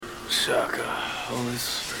Shaka, Holy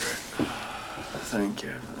Spirit. Thank you,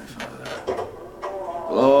 Heavenly Father.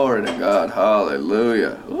 Glory to God.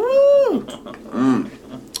 Hallelujah. Woo!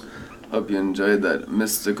 Hope you enjoyed that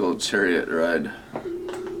mystical chariot ride.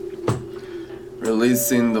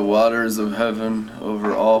 Releasing the waters of heaven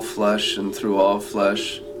over all flesh and through all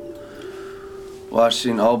flesh.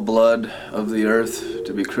 Washing all blood of the earth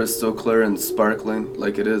to be crystal clear and sparkling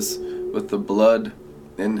like it is with the blood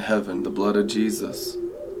in heaven, the blood of Jesus,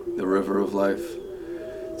 the river of life.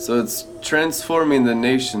 So it's transforming the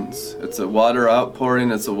nations. It's a water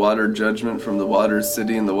outpouring, it's a water judgment from the water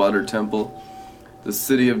city and the water temple, the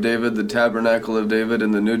city of David, the tabernacle of David,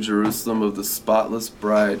 and the New Jerusalem of the spotless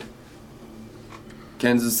bride.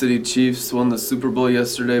 Kansas City Chiefs won the Super Bowl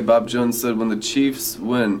yesterday. Bob Jones said when the Chiefs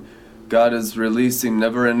win, God is releasing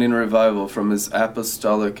never-ending revival from his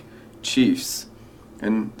apostolic chiefs.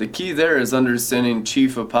 And the key there is understanding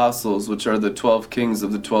chief apostles, which are the 12 kings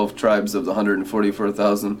of the 12 tribes of the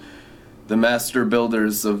 144,000, the master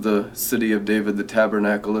builders of the city of David, the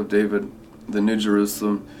tabernacle of David, the New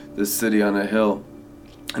Jerusalem, the city on a hill.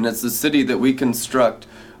 And it's the city that we construct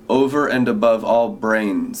over and above all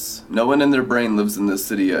brains. No one in their brain lives in this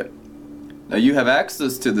city yet. Now you have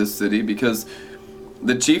access to this city because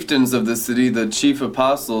the chieftains of this city, the chief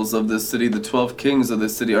apostles of this city, the 12 kings of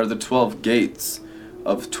this city are the 12 gates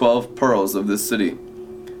of 12 pearls of this city.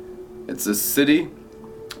 It's a city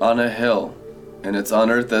on a hill, and it's on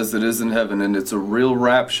earth as it is in heaven, and it's a real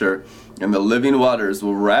rapture, and the living waters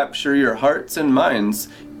will rapture your hearts and minds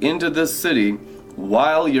into this city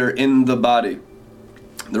while you're in the body.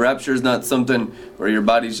 The rapture is not something where your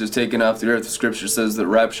body's just taken off the earth. Scripture says that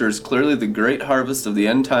rapture is clearly the great harvest of the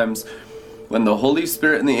end times, when the Holy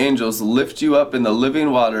Spirit and the angels lift you up in the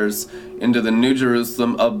living waters into the New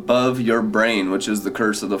Jerusalem above your brain, which is the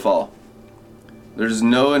curse of the fall. There's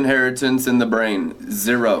no inheritance in the brain,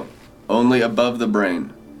 zero, only above the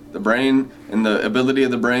brain. The brain and the ability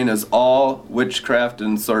of the brain is all witchcraft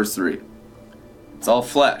and sorcery. It's all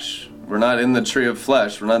flesh. We're not in the tree of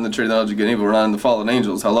flesh. We're not in the tree of the knowledge of good and evil. We're not in the fallen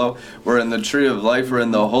angels. Hello? We're in the tree of life. We're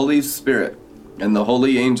in the Holy Spirit and the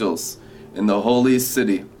holy angels in the holy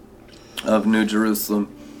city of New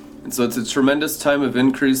Jerusalem. And so it's a tremendous time of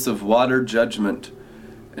increase of water judgment.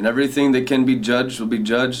 And everything that can be judged will be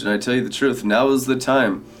judged. And I tell you the truth, now is the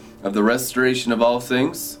time of the restoration of all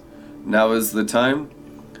things. Now is the time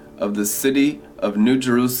of the city of New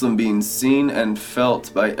Jerusalem being seen and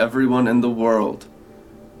felt by everyone in the world.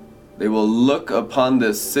 They will look upon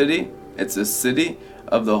this city. It's a city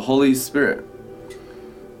of the Holy Spirit.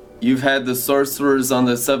 You've had the sorcerers on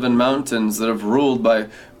the 7 mountains that have ruled by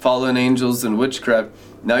fallen angels and witchcraft.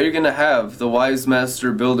 Now you're going to have the wise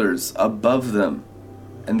master builders above them,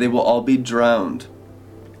 and they will all be drowned.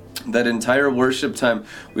 That entire worship time,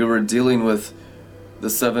 we were dealing with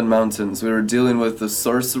the 7 mountains. We were dealing with the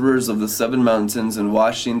sorcerers of the 7 mountains and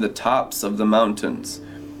washing the tops of the mountains.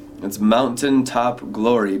 It's mountaintop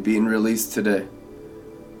glory being released today.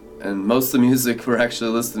 And most of the music we're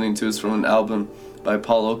actually listening to is from an album by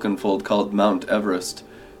Paul Oakenfold called Mount Everest.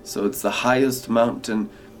 So it's the highest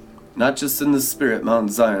mountain, not just in the spirit,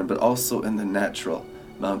 Mount Zion, but also in the natural,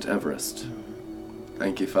 Mount Everest.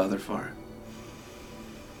 Thank you, Father, for it.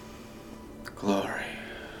 Glory.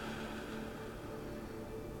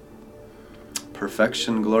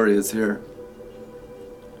 Perfection glory is here.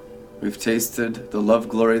 We've tasted the love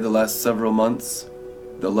glory the last several months.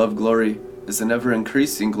 The love glory is an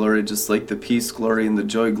ever-increasing glory, just like the peace glory and the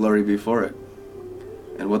joy glory before it.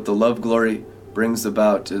 And what the love glory brings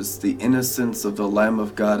about is the innocence of the Lamb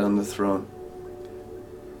of God on the throne,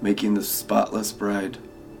 making the spotless bride.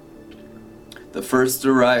 The first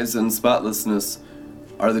to rise in spotlessness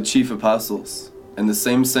are the chief apostles, and the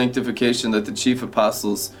same sanctification that the chief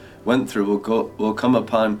apostles went through will come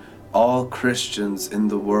upon all Christians in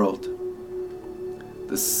the world.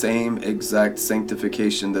 The same exact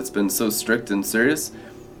sanctification that's been so strict and serious.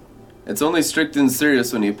 It's only strict and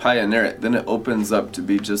serious when you pioneer it. Then it opens up to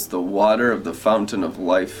be just the water of the fountain of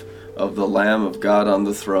life of the Lamb of God on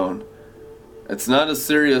the throne. It's not a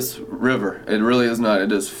serious river. It really is not.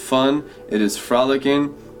 It is fun. It is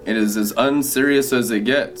frolicking. It is as unserious as it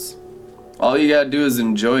gets. All you gotta do is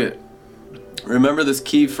enjoy it. Remember this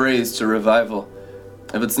key phrase to revival.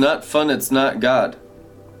 If it's not fun, it's not God.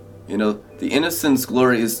 You know, the innocence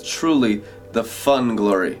glory is truly the fun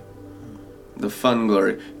glory. The fun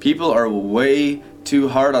glory. People are way too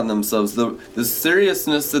hard on themselves. The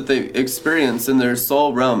seriousness that they experience in their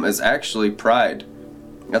soul realm is actually pride.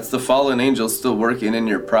 That's the fallen angel still working in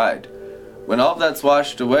your pride. When all of that's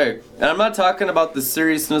washed away, and I'm not talking about the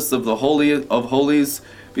seriousness of the Holy of Holies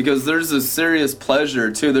because there's a serious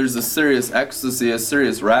pleasure too. There's a serious ecstasy, a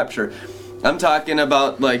serious rapture. I'm talking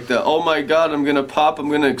about like the, oh my God, I'm gonna pop, I'm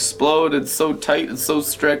gonna explode, it's so tight, it's so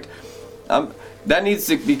strict. That needs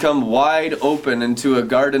to become wide open into a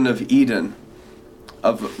Garden of Eden,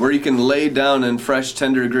 of where you can lay down in fresh,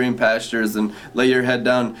 tender green pastures and lay your head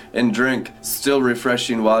down and drink still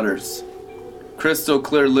refreshing waters. Crystal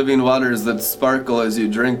clear living waters that sparkle as you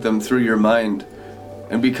drink them through your mind,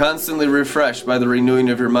 and be constantly refreshed by the renewing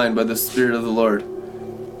of your mind by the Spirit of the Lord.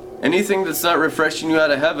 Anything that's not refreshing you out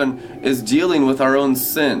of heaven is dealing with our own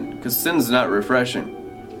sin, because sin's not refreshing.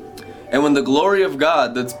 And when the glory of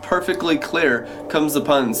God that's perfectly clear comes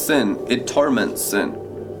upon sin, it torments sin.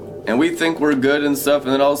 And we think we're good and stuff,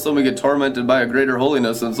 and then all of a sudden we get tormented by a greater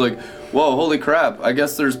holiness, and it's like, whoa, holy crap, I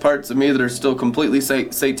guess there's parts of me that are still completely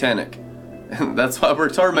satanic. And that's why we're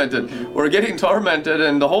tormented. We're getting tormented,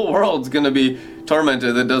 and the whole world's going to be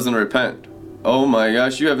tormented that doesn't repent. Oh my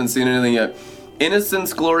gosh, you haven't seen anything yet.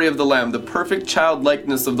 Innocence, glory of the Lamb, the perfect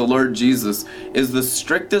childlikeness of the Lord Jesus is the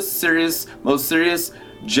strictest, most serious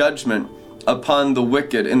judgment upon the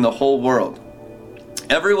wicked in the whole world.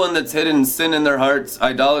 Everyone that's hidden sin in their hearts,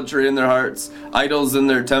 idolatry in their hearts, idols in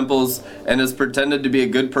their temples, and has pretended to be a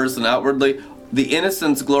good person outwardly, the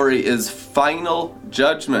innocence glory is final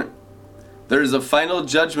judgment. There is a final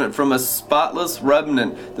judgment from a spotless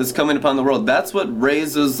remnant that's coming upon the world. That's what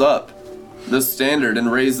raises up the standard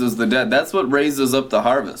and raises the dead. That's what raises up the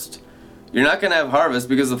harvest. You're not going to have harvest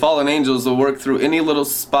because the fallen angels will work through any little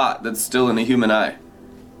spot that's still in a human eye.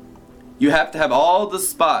 You have to have all the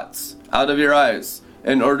spots out of your eyes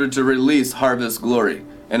in order to release harvest glory,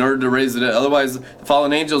 in order to raise it. Otherwise, the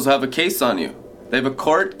fallen angels have a case on you. They have a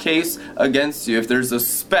court case against you if there's a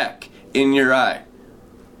speck in your eye.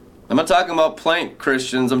 I'm not talking about plank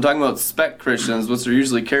Christians, I'm talking about speck Christians, which are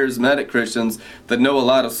usually charismatic Christians that know a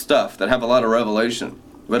lot of stuff, that have a lot of revelation,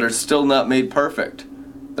 but are still not made perfect,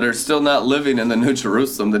 that are still not living in the New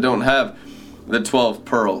Jerusalem, that don't have the 12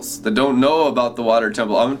 pearls, that don't know about the water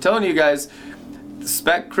temple. I'm telling you guys,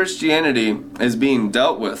 speck Christianity is being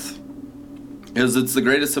dealt with because it's the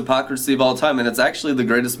greatest hypocrisy of all time, and it's actually the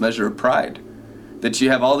greatest measure of pride. That you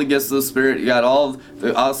have all the gifts of the Spirit, you got all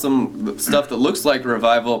the awesome stuff that looks like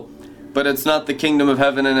revival, but it's not the kingdom of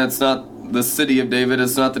heaven, and it's not the city of David,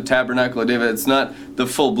 it's not the tabernacle of David, it's not the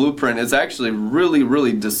full blueprint. It's actually really,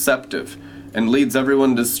 really deceptive and leads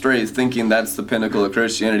everyone astray thinking that's the pinnacle of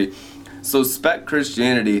Christianity. So speck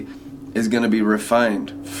Christianity is going to be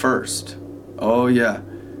refined first. Oh yeah.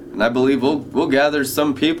 And I believe we'll gather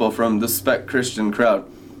some people from the speck Christian crowd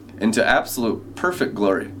into absolute perfect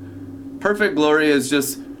glory. Perfect glory is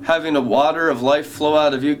just having a water of life flow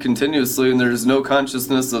out of you continuously, and there's no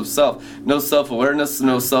consciousness of self, no self-awareness,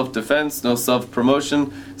 no self-defense, no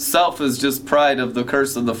self-promotion. Self is just pride of the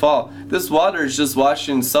curse of the fall. This water is just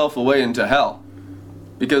washing self away into hell.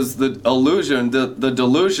 Because the illusion, the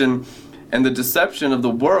delusion, and the deception of the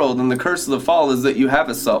world and the curse of the fall is that you have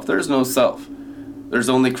a self. There's no self. There's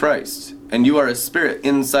only Christ. And you are a spirit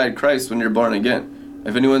inside Christ when you're born again.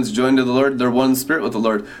 If anyone's joined to the Lord, they're one spirit with the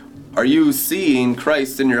Lord. Are you seeing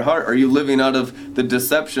Christ in your heart? Are you living out of the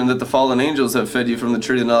deception that the fallen angels have fed you from the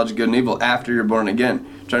tree of the knowledge of good and evil after you're born again?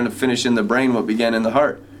 Trying to finish in the brain what began in the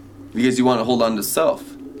heart. Because you want to hold on to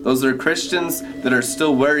self. Those are Christians that are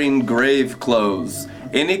still wearing grave clothes.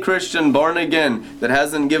 Any Christian born again that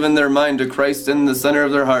hasn't given their mind to Christ in the center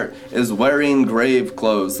of their heart is wearing grave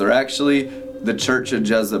clothes. They're actually the Church of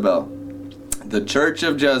Jezebel. The Church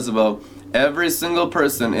of Jezebel. Every single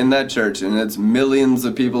person in that church, and it's millions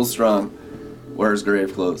of people strong, wears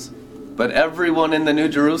grave clothes. But everyone in the New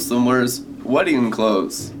Jerusalem wears wedding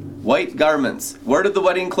clothes, white garments. Where did the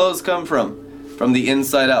wedding clothes come from? From the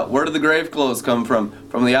inside out. Where did the grave clothes come from?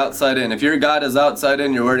 From the outside in. If your God is outside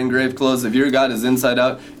in, you're wearing grave clothes. If your God is inside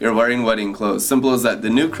out, you're wearing wedding clothes. Simple as that. The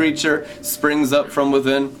new creature springs up from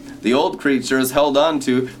within. The old creature is held on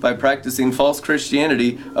to by practicing false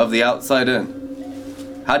Christianity of the outside in.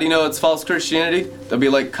 How do you know it's false Christianity? They'll be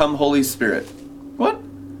like, come Holy Spirit. What?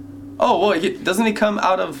 Oh, well, doesn't he come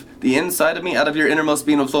out of the inside of me? Out of your innermost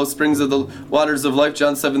being will flow springs of the waters of life,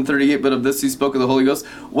 John 7:38, but of this he spoke of the Holy Ghost.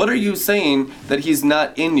 What are you saying that he's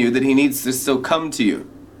not in you, that he needs to still come to you?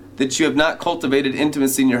 That you have not cultivated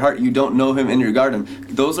intimacy in your heart, you don't know him in your garden.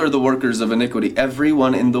 Those are the workers of iniquity.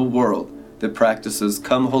 Everyone in the world that practices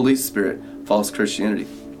come Holy Spirit, false Christianity.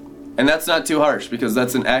 And that's not too harsh, because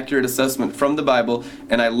that's an accurate assessment from the Bible.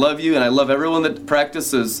 And I love you, and I love everyone that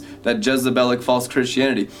practices that Jezebelic false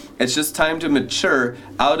Christianity. It's just time to mature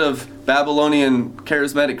out of Babylonian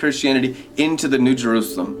charismatic Christianity into the New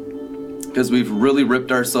Jerusalem. Because we've really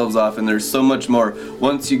ripped ourselves off, and there's so much more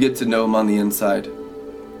once you get to know him on the inside.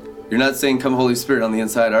 You're not saying, come Holy Spirit on the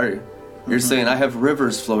inside, are you? You're saying, I have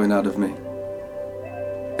rivers flowing out of me.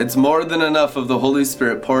 It's more than enough of the Holy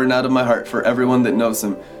Spirit pouring out of my heart for everyone that knows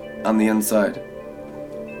him on the inside.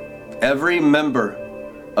 Every member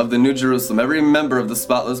of the New Jerusalem, every member of the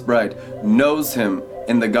Spotless Bride knows him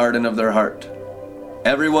in the garden of their heart.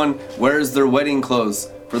 Everyone wears their wedding clothes,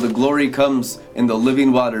 for the glory comes in the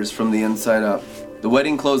living waters from the inside out. The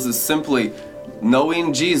wedding clothes is simply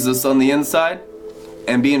knowing Jesus on the inside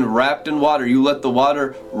and being wrapped in water. You let the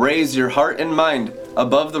water raise your heart and mind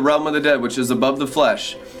above the realm of the dead, which is above the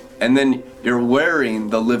flesh. And then you're wearing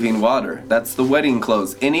the living water. That's the wedding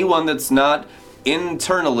clothes. Anyone that's not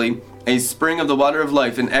internally a spring of the water of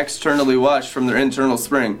life and externally washed from their internal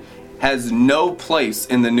spring has no place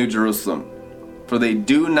in the New Jerusalem. For they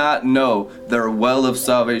do not know their well of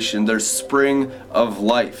salvation, their spring of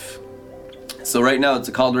life. So right now it's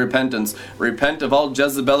a call to repentance. Repent of all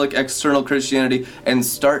Jezebelic external Christianity and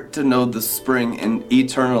start to know the spring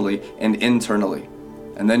eternally and internally.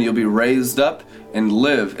 And then you'll be raised up and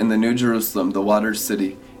live in the New Jerusalem, the water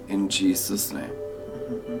city, in Jesus' name.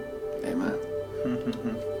 Amen.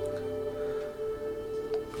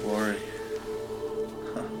 Glory.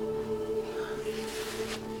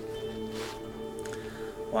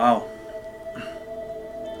 Wow.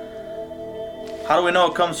 How do we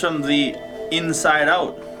know it comes from the inside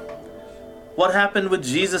out? What happened with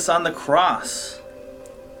Jesus on the cross?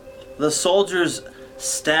 The soldiers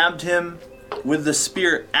stabbed him with the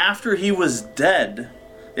spear after he was dead.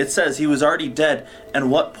 It says he was already dead.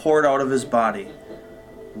 And what poured out of his body?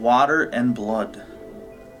 Water and blood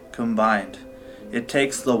combined. It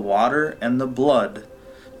takes the water and the blood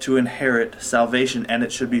to inherit salvation, and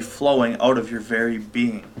it should be flowing out of your very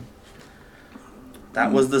being.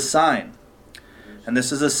 That was the sign. And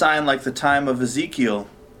this is a sign like the time of Ezekiel,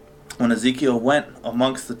 when Ezekiel went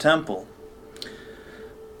amongst the temple.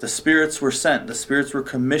 The spirits were sent, the spirits were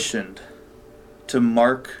commissioned to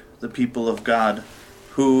mark the people of God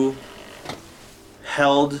who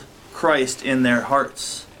held Christ in their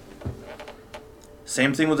hearts.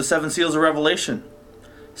 Same thing with the 7 seals of Revelation.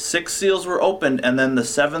 6 seals were opened, and then the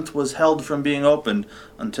 7th was held from being opened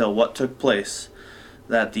until what took place?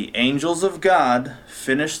 That the angels of God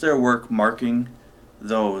finished their work marking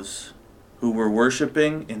those who were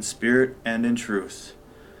worshiping in spirit and in truth,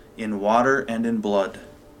 in water and in blood.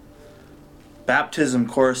 Baptism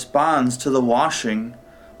corresponds to the washing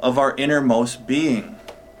of our innermost being.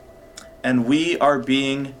 And we are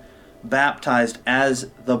being baptized as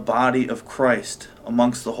the body of Christ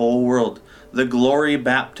amongst the whole world. The glory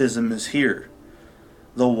baptism is here.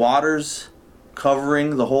 The waters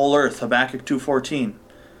covering the whole earth, Habakkuk 2:14.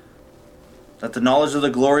 That the knowledge of the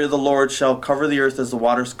glory of the Lord shall cover the earth as the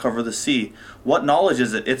waters cover the sea. What knowledge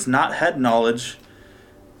is it? It's not head knowledge.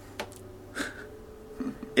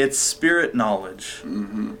 It's spirit knowledge.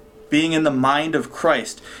 Mm-hmm. Being in the mind of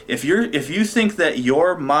Christ. If you think that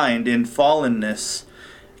your mind in fallenness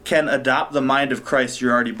can adopt the mind of Christ,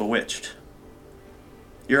 you're already bewitched.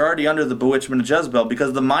 You're already under the bewitchment of Jezebel,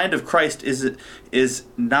 because the mind of Christ is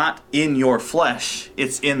not in your flesh.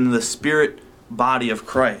 It's in the spirit body of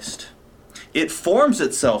Christ. It forms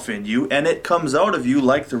itself in you, and it comes out of you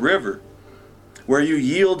like the river, where you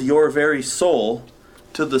yield your very soul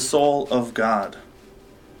to the soul of God.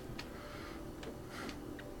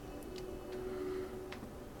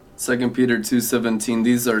 2 Peter 2:17,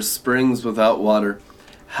 these are springs without water.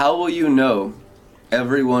 How will you know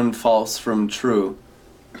everyone false from true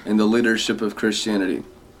in the leadership of Christianity?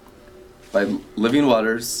 By living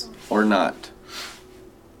waters or not?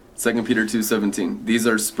 2 Peter 2:17, these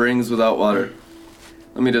are springs without water.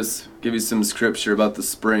 Let me just give you some scripture about the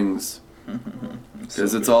springs.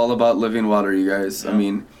 Because it's all about living water, you guys. Yeah. I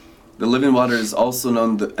mean, the living water is also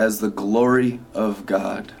known as the glory of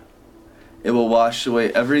God. It will wash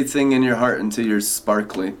away everything in your heart until you're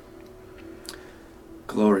sparkly.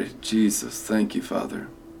 Glory, Jesus. Thank you, Father.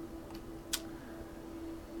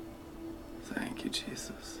 Thank you,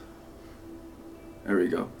 Jesus. There we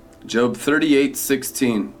go. Job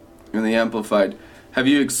 38:16 in the Amplified. Have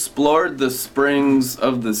you explored the springs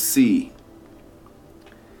of the sea?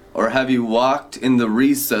 Or have you walked in the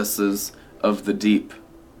recesses of the deep?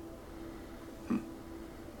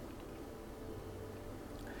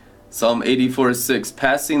 Psalm 84:6,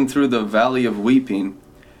 passing through the valley of weeping,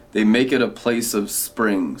 they make it a place of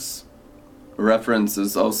springs. A reference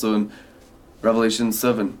is also in Revelation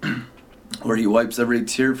 7, where he wipes every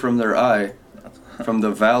tear from their eye from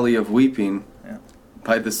the valley of weeping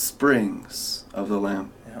by the springs of the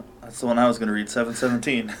Lamb. Yeah, that's the one I was going to read,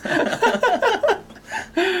 7:17.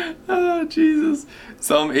 Oh, Jesus.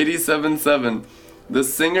 Psalm 87:7. The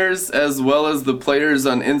singers as well as the players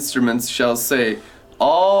on instruments shall say,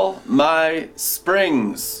 all my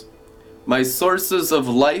springs, my sources of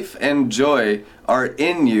life and joy are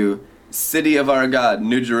in you, city of our God,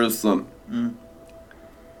 New Jerusalem. And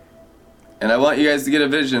I want you guys to get a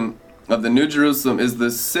vision of the New Jerusalem is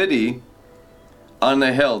the city on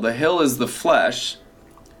the hill. The hill is the flesh.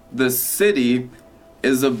 The city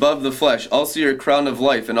is above the flesh. Also your crown of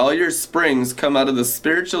life. And all your springs come out of the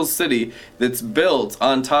spiritual city that's built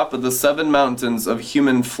on top of the 7 mountains of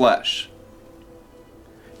human flesh.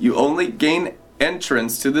 You only gain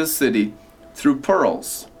entrance to this city through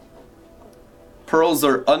pearls. Pearls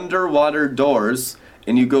are underwater doors,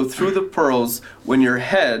 and you go through the pearls when your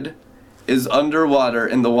head is underwater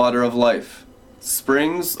in the water of life.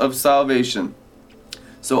 Springs of salvation.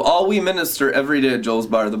 So all we minister every day at Joel's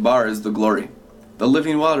Bar, the bar is the glory. The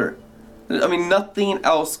living water. I mean, nothing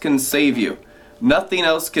else can save you. Nothing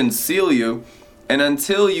else can seal you. And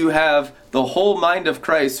until you have the whole mind of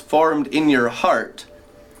Christ formed in your heart,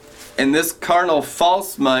 and this carnal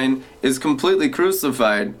false mind is completely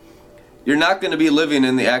crucified, you're not going to be living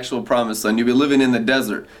in the actual promised land. You'll be living in the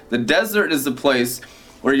desert. The desert is a place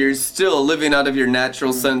where you're still living out of your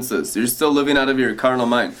natural senses. You're still living out of your carnal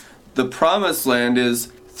mind. The promised land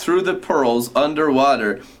is through the pearls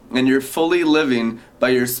underwater, and you're fully living by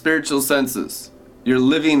your spiritual senses. You're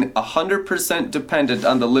living 100% dependent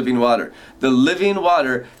on the living water. The living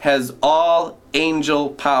water has all angel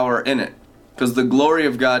power in it, because the glory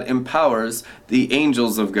of God empowers the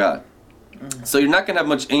angels of God. So you're not going to have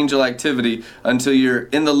much angel activity until you're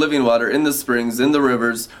in the living water, in the springs, in the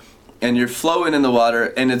rivers, and you're flowing in the water,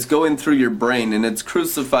 and it's going through your brain, and it's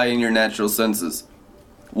crucifying your natural senses.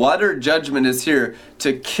 Water judgment is here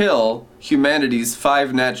to kill humanity's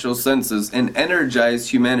 5 natural senses and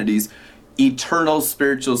energize humanity's eternal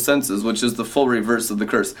spiritual senses, which is the full reverse of the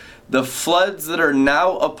curse. The floods that are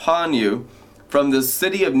now upon you from the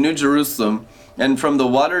city of New Jerusalem and from the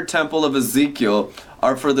water temple of Ezekiel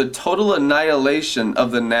are for the total annihilation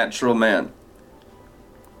of the natural man,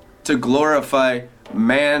 to glorify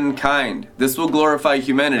mankind. This will glorify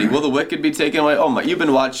humanity. Will the wicked be taken away? Oh my, you've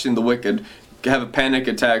been watching the wicked have panic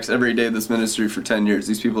attacks every day of this ministry for 10 years.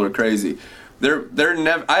 These people are crazy.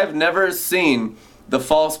 I've never seen the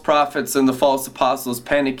false prophets and the false apostles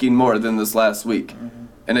panicking more than this last week.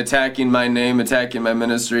 And attacking my name, attacking my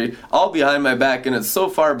ministry, all behind my back, and it's so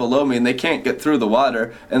far below me, and they can't get through the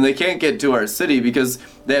water, and they can't get to our city because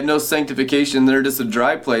they have no sanctification. They're just a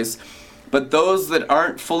dry place. But those that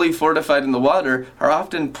aren't fully fortified in the water are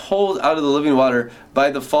often pulled out of the living water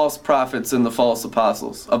by the false prophets and the false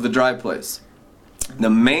apostles of the dry place.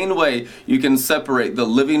 The main way you can separate the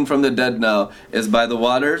living from the dead now is by the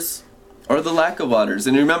waters or the lack of waters.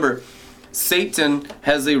 And remember, Satan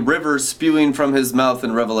has a river spewing from his mouth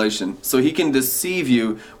in Revelation, so he can deceive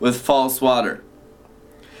you with false water.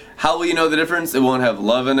 How will you know the difference? It won't have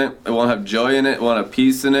love in it. It won't have joy in it. It won't have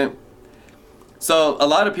peace in it. So a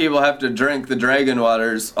lot of people have to drink the dragon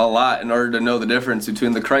waters a lot in order to know the difference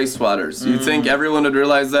between the Christ waters. You think everyone would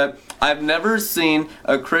realize that? I've never seen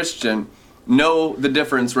a Christian know the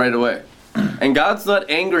difference right away. And God's not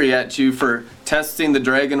angry at you for testing the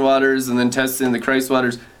dragon waters and then testing the Christ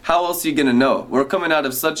waters. How else are you going to know? We're coming out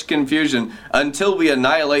of such confusion until we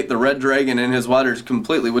annihilate the red dragon and his waters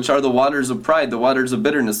completely, which are the waters of pride, the waters of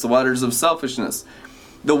bitterness, the waters of selfishness.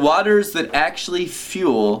 The waters that actually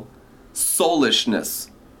fuel soulishness,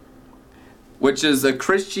 which is a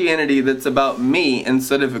Christianity that's about me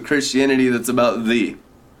instead of a Christianity that's about thee.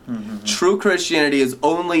 True Christianity is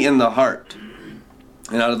only in the heart,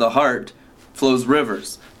 and out of the heart flows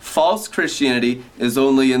rivers. False Christianity is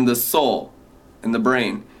only in the soul, in the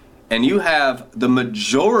brain. And you have the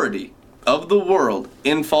majority of the world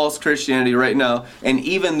in false Christianity right now, and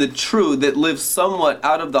even the true that live somewhat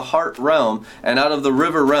out of the heart realm and out of the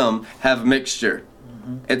river realm have mixture.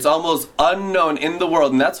 It's almost unknown in the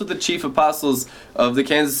world, and that's what the chief apostles of the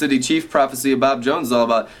Kansas City Chief Prophecy of Bob Jones is all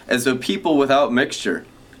about, as a people without mixture.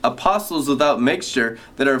 Apostles without mixture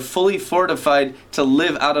that are fully fortified to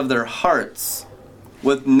live out of their hearts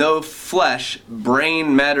with no flesh,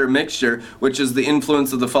 brain matter mixture, which is the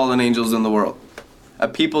influence of the fallen angels in the world. A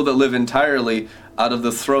people that live entirely out of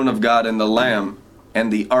the throne of God and the Lamb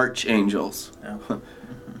and the archangels.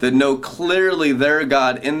 That know clearly their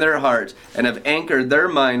God in their heart and have anchored their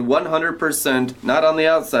mind 100%, not on the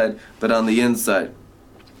outside, but on the inside.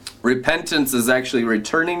 Repentance is actually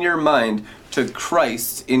returning your mind to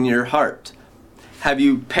Christ in your heart. Have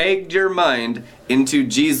you pegged your mind into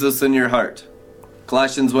Jesus in your heart?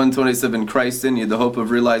 Colossians 1:27, Christ in you, the hope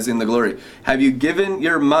of realizing the glory. Have you given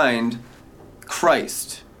your mind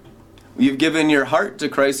Christ? You've given your heart to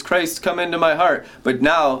Christ. Christ, come into my heart. But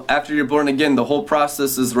now, after you're born again, the whole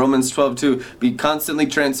process is Romans 12:2. Be constantly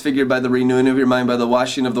transfigured by the renewing of your mind, by the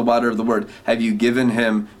washing of the water of the word. Have you given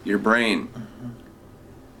him your brain?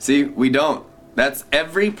 See, we don't. That's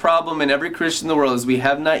every problem in every Christian in the world, is we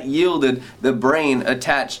have not yielded the brain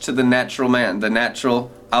attached to the natural man, the natural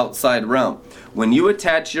outside realm. When you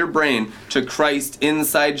attach your brain to Christ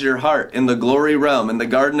inside your heart, in the glory realm, in the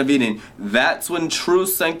Garden of Eden, that's when true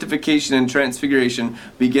sanctification and transfiguration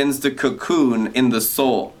begins to cocoon in the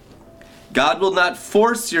soul. God will not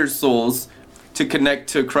force your souls to connect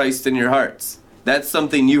to Christ in your hearts. That's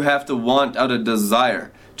something you have to want out of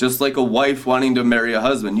desire. Just like a wife wanting to marry a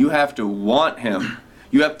husband. You have to want him.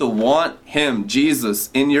 You have to want him, Jesus,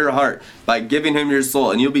 in your heart by giving him your soul.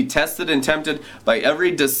 And you'll be tested and tempted by every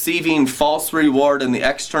deceiving false reward in the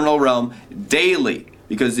external realm daily.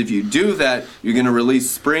 Because if you do that, you're going to release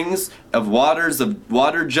springs of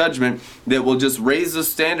water judgment that will just raise the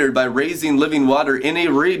standard by raising living water in a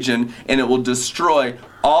region, and it will destroy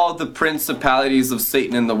all the principalities of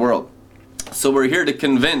Satan in the world. So we're here to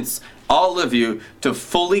convince all of you to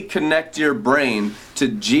fully connect your brain to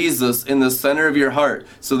Jesus in the center of your heart,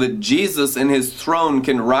 so that Jesus in his throne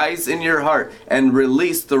can rise in your heart and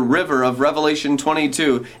release the river of Revelation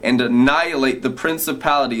 22 and annihilate the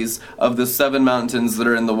principalities of the 7 mountains that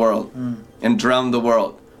are in the world and drown the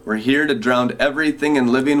world. We're here to drown everything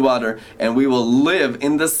in living water, and we will live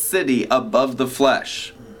in the city above the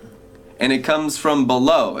flesh. And it comes from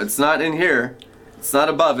below. It's not in here. It's not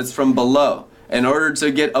above. It's from below. In order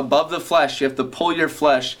to get above the flesh, you have to pull your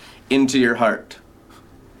flesh into your heart.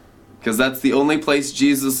 Because that's the only place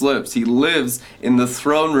Jesus lives. He lives in the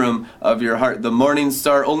throne room of your heart. The morning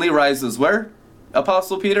star only rises where,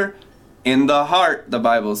 Apostle Peter? In the heart, the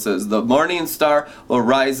Bible says. The morning star will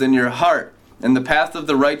rise in your heart. And the path of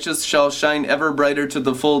the righteous shall shine ever brighter to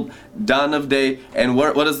the full dawn of day. And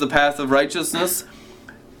what is the path of righteousness?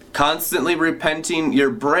 Constantly repenting your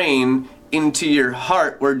brain into your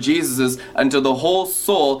heart where Jesus is, until the whole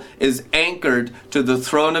soul is anchored to the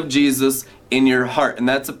throne of Jesus in your heart. And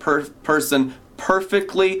that's a person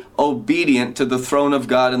perfectly obedient to the throne of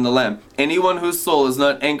God and the Lamb. Anyone whose soul is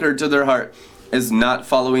not anchored to their heart is not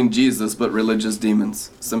following Jesus, but religious demons.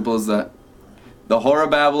 Simple as that. The whore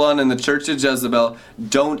of Babylon and the church of Jezebel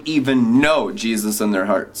don't even know Jesus in their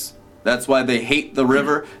hearts. That's why they hate the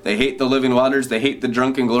river, they hate the living waters, they hate the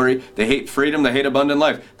drunken glory, they hate freedom, they hate abundant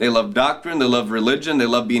life. They love doctrine, they love religion, they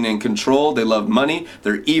love being in control, they love money,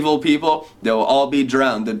 they're evil people, they'll all be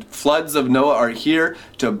drowned. The floods of Noah are here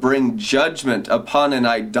to bring judgment upon an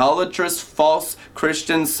idolatrous, false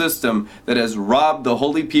Christian system that has robbed the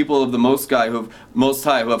holy people of the Most High,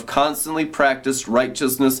 who have constantly practiced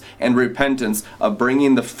righteousness and repentance, of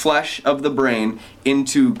bringing the flesh of the brain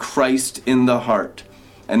into Christ in the heart.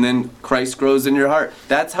 And then Christ grows in your heart.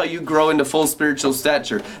 That's how you grow into full spiritual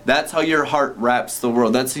stature. That's how your heart wraps the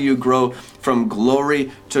world. That's how you grow from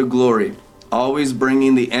glory to glory. Always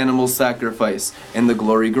bringing the animal sacrifice, and the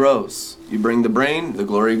glory grows. You bring the brain, the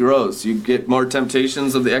glory grows. You get more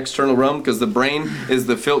temptations of the external realm, because the brain is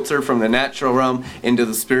the filter from the natural realm into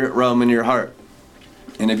the spirit realm in your heart.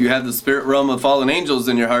 And if you have the spirit realm of fallen angels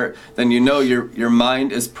in your heart, then you know your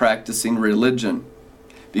mind is practicing religion.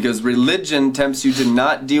 Because religion tempts you to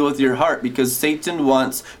not deal with your heart, because Satan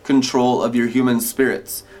wants control of your human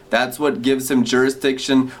spirits. That's what gives him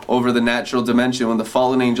jurisdiction over the natural dimension, when the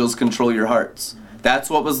fallen angels control your hearts. That's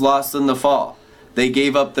what was lost in the fall. They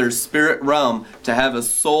gave up their spirit realm to have a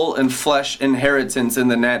soul and flesh inheritance in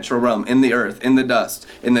the natural realm, in the earth, in the dust,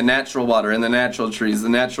 in the natural water, in the natural trees, the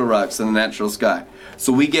natural rocks, and the natural sky.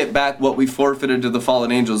 So we get back what we forfeited to the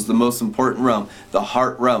fallen angels, the most important realm, the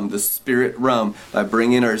heart realm, the spirit realm, by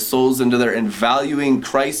bringing our souls into there and valuing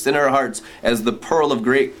Christ in our hearts as the pearl of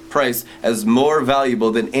great price, as more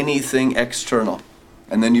valuable than anything external.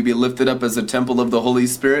 And then you be lifted up as a temple of the Holy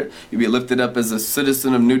Spirit. You be lifted up as a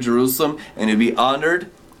citizen of New Jerusalem, and you be honored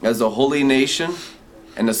as a holy nation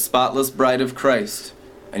and a spotless bride of Christ.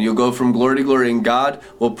 And you'll go from glory to glory, and God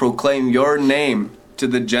will proclaim your name to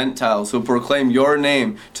the Gentiles, who proclaim your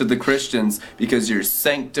name to the Christians, because you're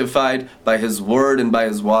sanctified by his word and by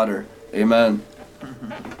his water. Amen.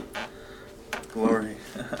 Glory.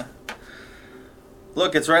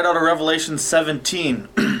 Look, it's right out of Revelation 17.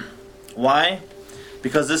 Why?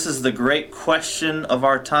 Because this is the great question of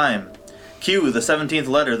our time. Q, the 17th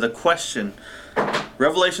letter, the question.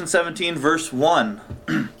 Revelation 17, verse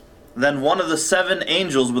 1. Then one of the 7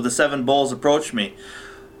 angels with the 7 bowls approached me.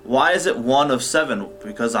 Why is it one of 7?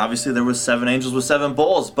 Because obviously there was 7 angels with 7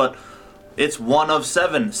 bowls, but it's one of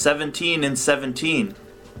 7, 17 and 17.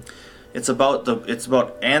 It's about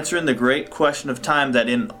answering the great question of time, that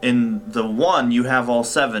in the one you have all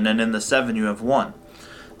seven, and in the seven you have one.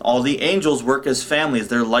 All the angels work as families.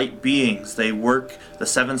 They're light beings. They work the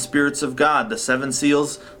seven spirits of God, the seven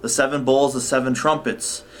seals, the seven bowls, the seven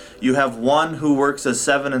trumpets. You have one who works as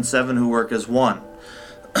seven and seven who work as one.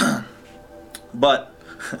 But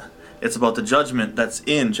it's about the judgment that's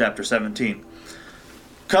in chapter 17.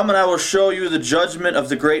 Come and I will show you the judgment of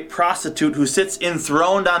the great prostitute who sits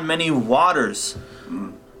enthroned on many waters.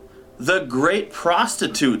 The great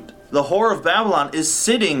prostitute, the whore of Babylon, is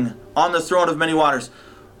sitting on the throne of many waters.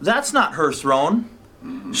 That's not her throne.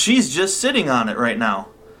 She's just sitting on it right now.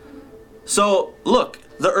 So, look,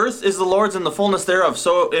 the earth is the Lord's and the fullness thereof.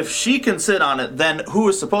 So if she can sit on it, then who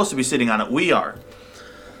is supposed to be sitting on it? We are.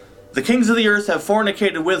 The kings of the earth have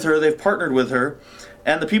fornicated with her. They've partnered with her.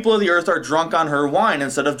 And the people of the earth are drunk on her wine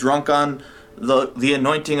instead of drunk on the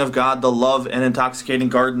anointing of God, the love and intoxicating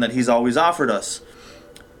garden that he's always offered us.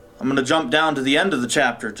 I'm going to jump down to the end of the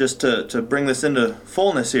chapter just to bring this into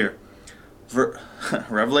fullness here.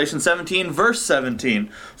 Revelation 17, verse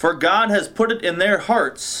 17. For God has put it in their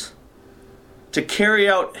hearts to carry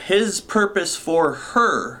out his purpose for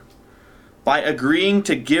her by agreeing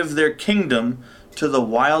to give their kingdom to the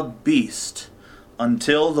wild beast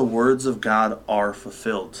until the words of God are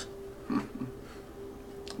fulfilled.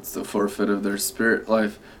 It's the forfeit of their spirit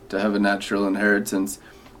life to have a natural inheritance.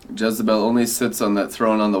 Jezebel only sits on that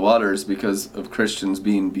throne on the waters because of Christians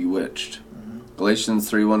being bewitched. Galatians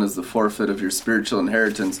 3:1 is the forfeit of your spiritual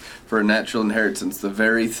inheritance for a natural inheritance, the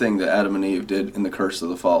very thing that Adam and Eve did in the curse of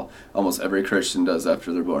the fall. Almost every Christian does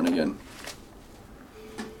after they're born again.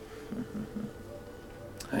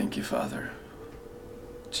 Thank you, Father.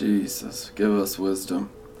 Jesus, give us wisdom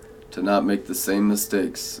to not make the same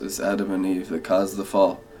mistakes as Adam and Eve that caused the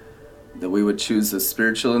fall, that we would choose a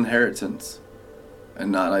spiritual inheritance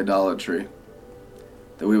and not idolatry.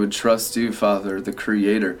 That we would trust you, Father, the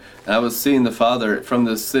Creator. And I was seeing the Father from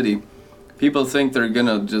this city. People think they're going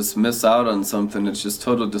to just miss out on something. It's just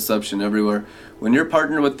total deception everywhere. When you're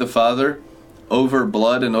partnered with the Father over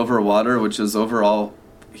blood and over water, which is over all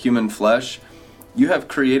human flesh, you have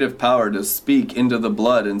creative power to speak into the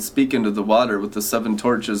blood and speak into the water with the seven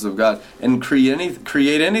torches of God and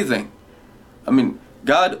create anything. I mean,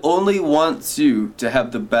 God only wants you to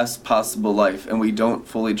have the best possible life, and we don't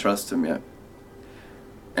fully trust him yet.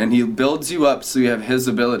 And he builds you up so you have his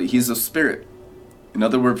ability. He's a spirit.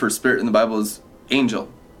 Another word for spirit in the Bible is angel.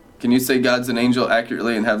 Can you say God's an angel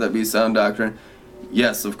accurately and have that be sound doctrine?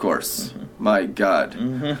 Yes, of course. My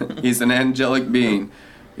God. He's an angelic being.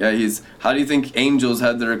 Yeah, how do you think angels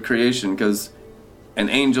had their creation? Because an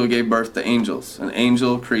angel gave birth to angels. An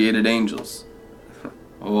angel created angels.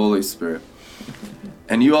 Holy Spirit.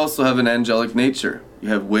 And you also have an angelic nature. You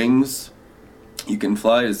have wings. You can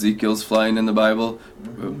fly. Ezekiel's flying in the Bible.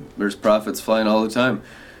 There's prophets flying all the time.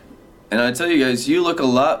 And I tell you guys, you look a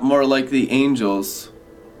lot more like the angels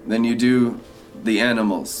than you do the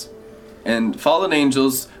animals. And fallen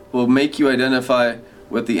angels will make you identify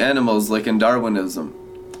with the animals, like in Darwinism.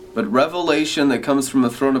 But revelation that comes from the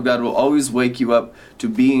throne of God will always wake you up to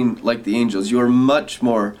being like the angels. You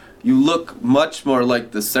look much more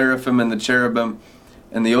like the seraphim and the cherubim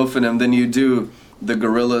and the Ophanim than you do the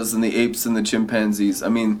gorillas and the apes and the chimpanzees. I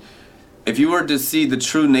mean, if you were to see the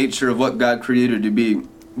true nature of what God created to be,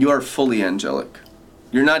 you are fully angelic.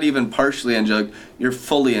 You're not even partially angelic, you're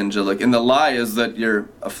fully angelic. And the lie is that you're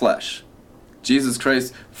a flesh. Jesus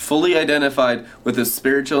Christ fully identified with his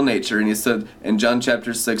spiritual nature, and he said in John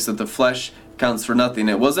chapter 6 that the flesh counts for nothing.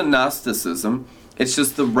 It wasn't Gnosticism, it's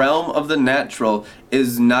just the realm of the natural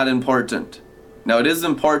is not important. Now it is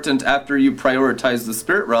important after you prioritize the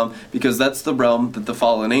spirit realm, because that's the realm that the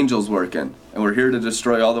fallen angels work in. And we're here to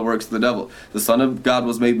destroy all the works of the devil. The Son of God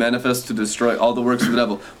was made manifest to destroy all the works of the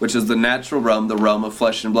devil, which is the natural realm, the realm of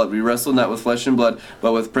flesh and blood. We wrestle not with flesh and blood,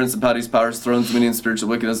 but with principalities, powers, thrones, dominions, spiritual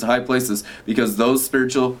wickedness in high places, because those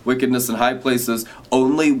spiritual wickedness in high places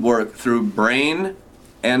only work through brain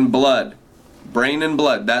and blood. Brain and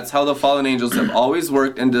blood. That's how the fallen angels have always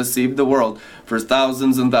worked and deceived the world for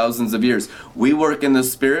thousands and thousands of years. We work in the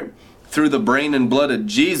spirit through the brain and blood of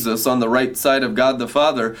Jesus on the right side of God the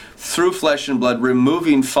Father, through flesh and blood,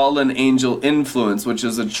 removing fallen angel influence, which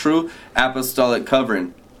is a true apostolic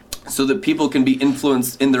covering, so that people can be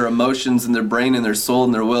influenced in their emotions, in their brain, in their soul,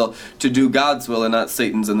 and their will to do God's will and not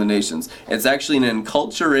Satan's and the nations. It's actually an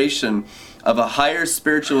enculturation of a higher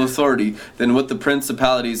spiritual authority than what the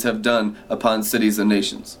principalities have done upon cities and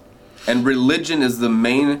nations. And religion is the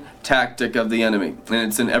main tactic of the enemy, and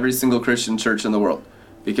it's in every single Christian church in the world.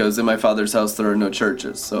 because in my Father's house there are no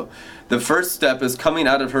churches. So the first step is coming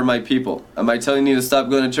out of her, my people. Am I telling you to stop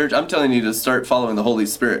going to church? I'm telling you to start following the Holy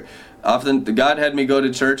Spirit. Often God had me go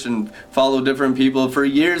to church and follow different people for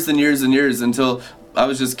years and years and years until I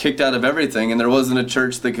was just kicked out of everything, and there wasn't a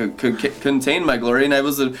church that could contain my glory, and I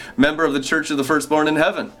was a member of the Church of the Firstborn in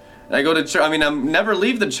Heaven. And I go to church. I never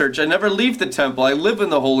leave the church. I never leave the temple. I live in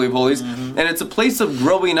the Holy of Holies, and it's a place of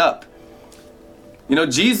growing up. You know,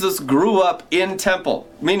 Jesus grew up in temple,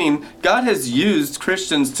 meaning God has used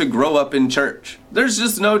Christians to grow up in church. There's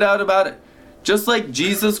just no doubt about it. Just like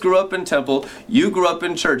Jesus grew up in temple, you grew up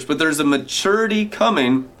in church, but there's a maturity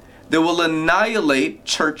coming that will annihilate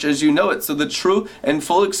church as you know it. So the true and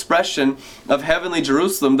full expression of heavenly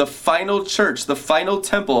Jerusalem, the final church, the final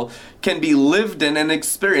temple, can be lived in and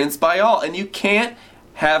experienced by all. And you can't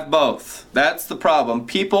have both. That's the problem.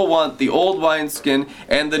 People want the old wineskin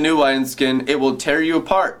and the new wineskin. It will tear you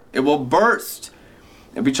apart. It will burst.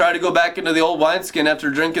 If we try to go back into the old wineskin after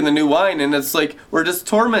drinking the new wine, and it's like we're just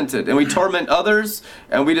tormented, and we torment others,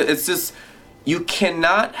 and it's just, you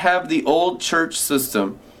cannot have the old church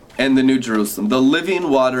system and the new Jerusalem. The living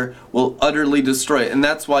water will utterly destroy it, and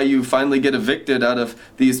that's why you finally get evicted out of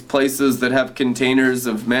these places that have containers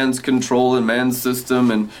of man's control and man's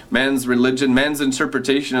system and man's religion. Man's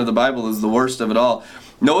interpretation of the Bible is the worst of it all.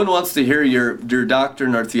 No one wants to hear your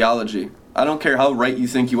doctrine or theology. I don't care how right you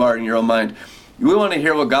think you are in your own mind. We want to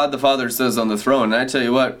hear what God the Father says on the throne. And I tell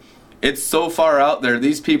you what, it's so far out there.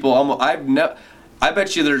 These people, I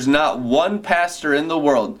bet you there's not one pastor in the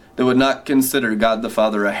world that would not consider God the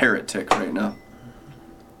Father a heretic right now.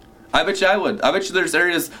 I bet you I would. I bet you there's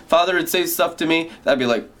areas Father would say stuff to me that'd be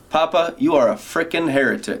like, Papa, you are a frickin'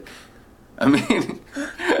 heretic. I mean,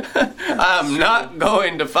 I'm not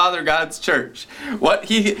going to Father God's church.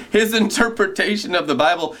 His interpretation of the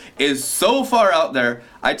Bible is so far out there.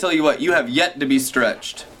 I tell you what, you have yet to be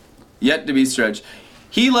stretched. Yet to be stretched.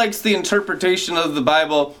 He likes the interpretation of the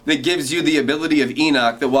Bible that gives you the ability of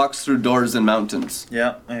Enoch that walks through doors and mountains.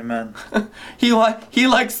 Yeah, amen. He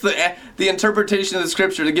likes the interpretation of the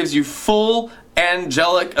Scripture that gives you full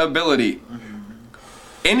angelic ability.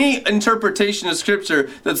 Any interpretation of Scripture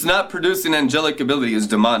that's not producing angelic ability is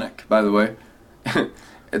demonic, by the way.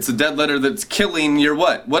 It's a dead letter that's killing your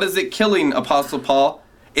what? What is it killing, Apostle Paul?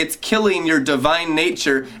 It's killing your divine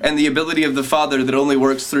nature and the ability of the Father that only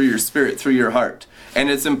works through your spirit, through your heart. And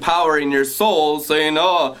it's empowering your soul, saying,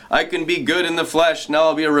 oh, I can be good in the flesh, now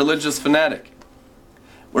I'll be a religious fanatic.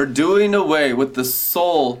 We're doing away with the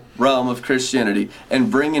soul realm of Christianity and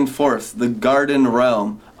bringing forth the garden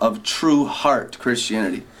realm of true heart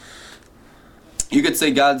Christianity. You could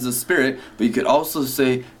say God's a spirit, but you could also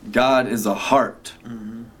say God is a heart.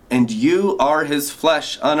 And you are his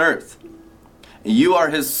flesh on earth. You are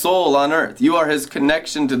his soul on earth. You are his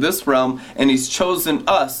connection to this realm, and he's chosen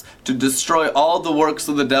us to destroy all the works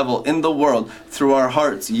of the devil in the world through our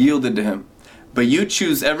hearts yielded to him. But you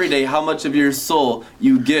choose every day how much of your soul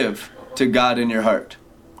you give to God in your heart.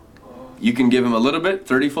 You can give him a little bit,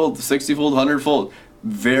 30-fold, 60-fold, 100-fold.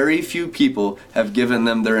 Very few people have given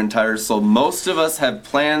them their entire soul. Most of us have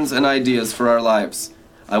plans and ideas for our lives.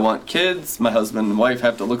 I want kids, my husband and wife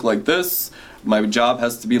have to look like this, my job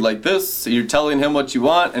has to be like this, so you're telling him what you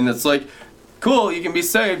want, and it's like, cool, you can be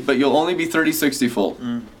saved, but you'll only be 30, 60-fold.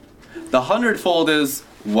 The 100-fold is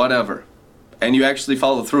whatever, and you actually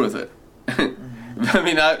follow through with it. I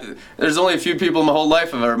mean, there's only a few people in my whole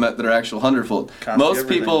life I've ever met that are actual 100-fold. Most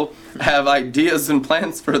people have ideas and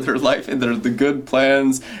plans for their life, and they're the good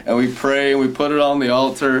plans, and we pray, and we put it on the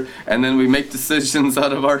altar, and then we make decisions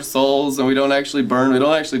out of our souls, and we don't actually burn, we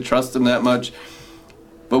don't actually trust him that much.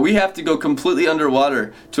 But we have to go completely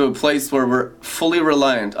underwater to a place where we're fully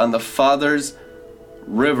reliant on the Father's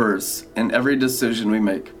rivers in every decision we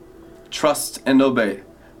make. Trust and obey,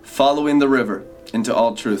 following the river into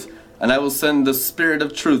all truth. And I will send the Spirit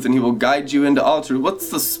of truth, and he will guide you into all truth. What's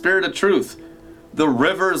the Spirit of truth? The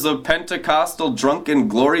rivers of Pentecostal drunken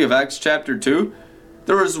glory of Acts chapter 2?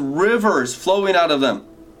 There was rivers flowing out of them.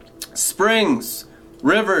 Springs,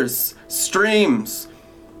 rivers, streams.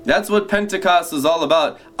 That's what Pentecost is all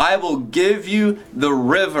about. I will give you the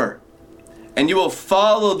river, and you will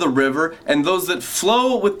follow the river, and those that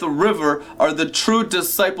flow with the river are the true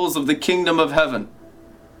disciples of the kingdom of heaven.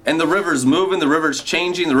 And the river's moving, the river's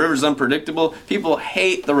changing, the river's unpredictable. People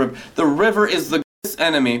hate the river. The river is the greatest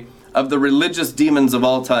enemy of the religious demons of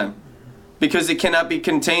all time, because it cannot be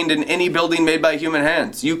contained in any building made by human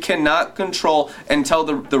hands. You cannot control and tell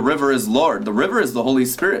the river is Lord. The river is the Holy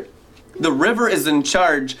Spirit. The river is in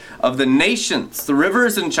charge of the nations. The river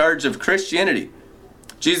is in charge of Christianity.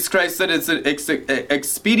 Jesus Christ said it's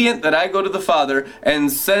expedient that I go to the Father and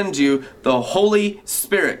send you the Holy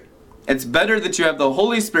Spirit. It's better that you have the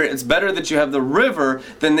Holy Spirit. It's better that you have the river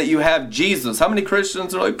than that you have Jesus. How many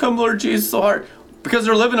Christians are like, come Lord Jesus, so hard? Because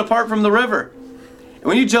they're living apart from the river. And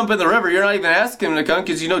when you jump in the river, you're not even asking him to come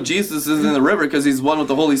because you know Jesus is in the river because he's one with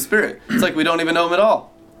the Holy Spirit. It's like we don't even know him at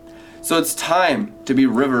all. So it's time to be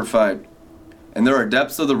riversified. And there are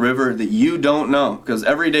depths of the river that you don't know, because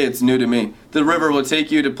every day it's new to me. The river will take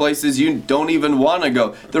you to places you don't even want to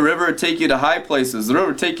go. The river will take you to high places. The river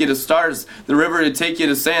will take you to stars. The river will take you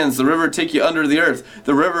to sands. The river will take you under the earth.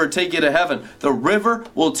 The river will take you to heaven. The river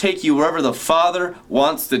will take you wherever the Father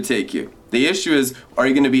wants to take you. The issue is, are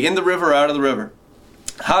you going to be in the river or out of the river?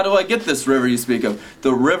 How do I get this river you speak of?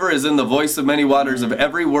 The river is in the voice of many waters of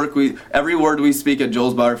every word we speak at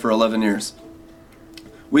Joel's Bar for 11 years.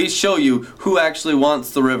 We show you who actually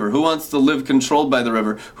wants the river, who wants to live controlled by the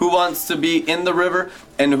river, who wants to be in the river,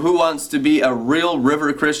 and who wants to be a real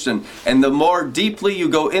river Christian. And the more deeply you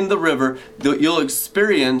go in the river, you'll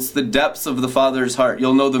experience the depths of the Father's heart.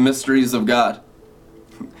 You'll know the mysteries of God.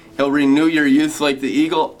 He'll renew your youth like the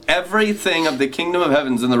eagle. Everything of the kingdom of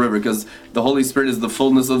heaven's in the river, because the Holy Spirit is the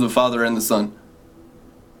fullness of the Father and the Son.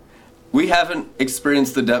 We haven't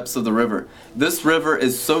experienced the depths of the river. This river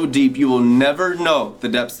is so deep you will never know the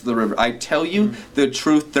depths of the river. I tell you the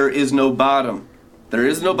truth, there is no bottom. There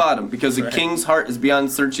is no bottom, because a king's heart is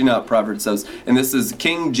beyond searching out, Proverbs says. And this is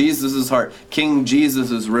King Jesus' heart, King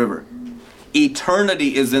Jesus' river.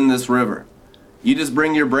 Eternity is in this river. You just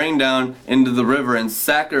bring your brain down into the river and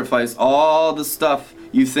sacrifice all the stuff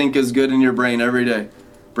you think is good in your brain every day.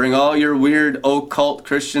 Bring all your weird occult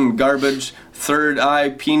Christian garbage, third eye,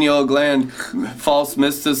 pineal gland, false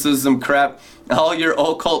mysticism crap, all your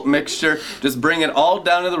occult mixture. Just bring it all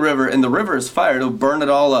down to the river, and the river is fire. It'll burn it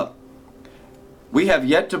all up. We have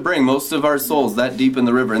yet to bring most of our souls that deep in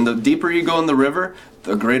the river. And the deeper you go in the river,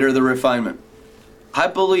 the greater the refinement. I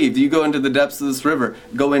believe you go into the depths of this river,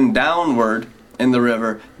 going downward in the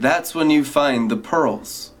river, that's when you find the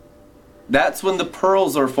pearls. That's when the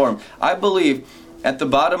pearls are formed. I believe at the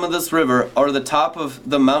bottom of this river, or the top of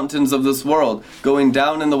the mountains of this world, going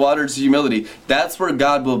down in the waters of humility, that's where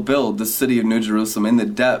God will build the city of New Jerusalem, in the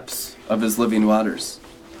depths of his living waters.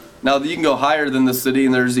 Now, you can go higher than the city,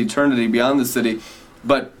 and there's eternity beyond the city,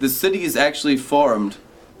 but the city is actually formed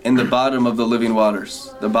in the bottom of the living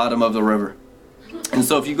waters, the bottom of the river. And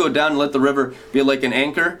so if you go down and let the river be like an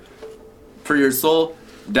anchor for your soul,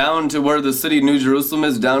 down to where the city of New Jerusalem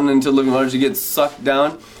is, down into living waters, you get sucked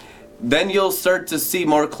down, then you'll start to see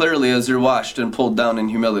more clearly as you're washed and pulled down in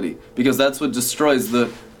humility. Because that's what destroys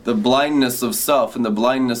the blindness of self and the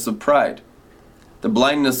blindness of pride. The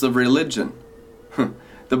blindness of religion.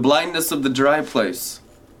 The blindness of the dry place.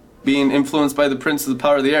 Being influenced by the prince of the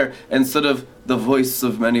power of the air instead of the voice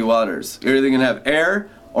of many waters. You're either going to have air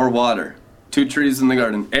or water. Two trees in the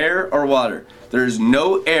garden. Air or water. There's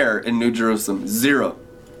no air in New Jerusalem. Zero.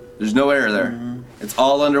 There's no air there. It's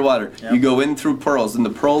all underwater. Yep. You go in through pearls, and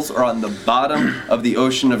the pearls are on the bottom of the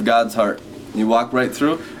ocean of God's heart. You walk right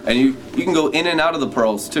through, and you can go in and out of the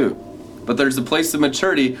pearls too. But there's a place of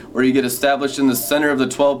maturity where you get established in the center of the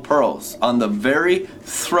 12 pearls, on the very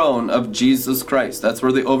throne of Jesus Christ. That's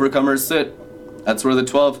where the overcomers sit. That's where the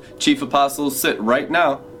 12 chief apostles sit right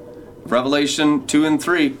now. Revelation 2 and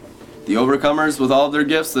 3. The overcomers with all their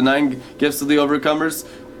gifts, the 9 gifts of the overcomers.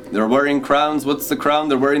 They're wearing crowns. What's the crown?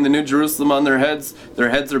 They're wearing the New Jerusalem on their heads. Their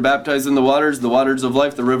heads are baptized in the waters of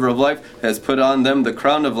life. The river of life has put on them the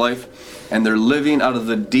crown of life. And they're living out of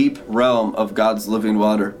the deep realm of God's living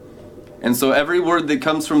water. And so every word that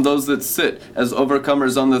comes from those that sit as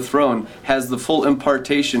overcomers on the throne has the full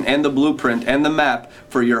impartation and the blueprint and the map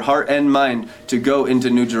for your heart and mind to go into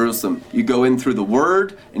New Jerusalem. You go in through the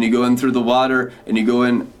word, and you go in through the water, and you go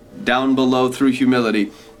in down below through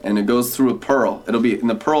humility. And it goes through a pearl. And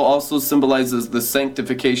the pearl also symbolizes the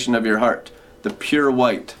sanctification of your heart, the pure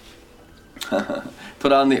white.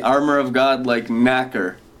 Put on the armor of God like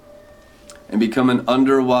nacre, and become an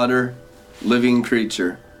underwater living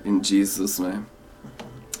creature in Jesus' name.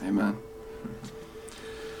 Amen.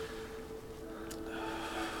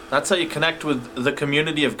 That's how you connect with the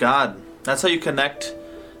community of God. That's how you connect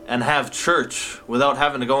and have church without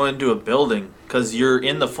having to go into a building, because you're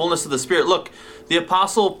in the fullness of the Spirit. Look, the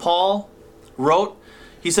Apostle Paul wrote,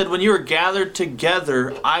 he said, when you are gathered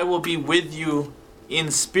together, I will be with you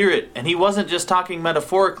in spirit. And he wasn't just talking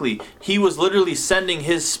metaphorically. He was literally sending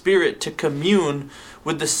his Spirit to commune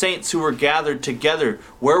with the saints who were gathered together.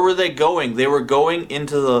 Where were they going? They were going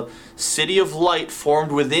into the city of light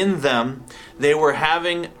formed within them. They were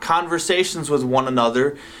having conversations with one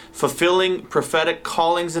another. fulfilling prophetic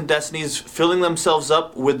callings and destinies, filling themselves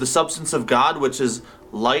up with the substance of God, which is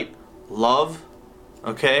light, love,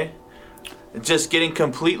 okay? Just getting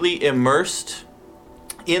completely immersed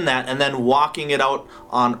in that and then walking it out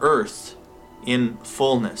on earth in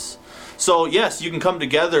fullness. So yes, you can come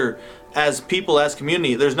together as people, as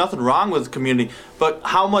community. There's nothing wrong with community, but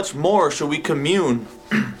how much more should we commune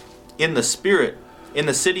in the Spirit, in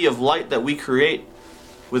the city of light that we create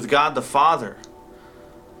with God the Father?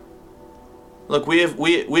 Look, we have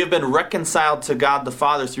been reconciled to God the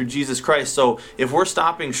Father through Jesus Christ. So if we're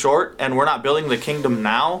stopping short and we're not building the kingdom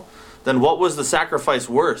now, then what was the sacrifice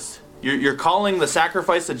worth? You're calling the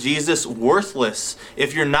sacrifice of Jesus worthless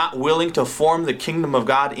if you're not willing to form the kingdom of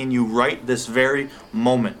God in you right this very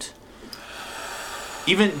moment.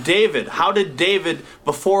 Even David, how did David,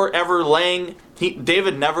 before ever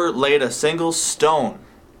David never laid a single stone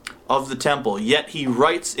of the temple, yet he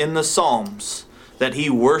writes in the Psalms that he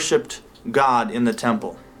worshipped God in the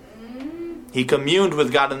temple. He communed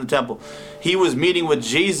with God in the temple. He was meeting with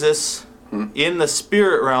Jesus in the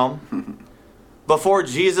spirit realm before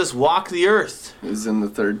Jesus walked the earth. He was in the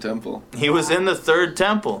third temple. He was in the third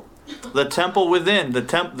temple. The temple within,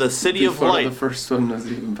 the city Before of light. the first one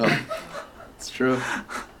was even built. It's true.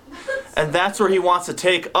 And that's where he wants to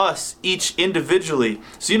take us, each individually.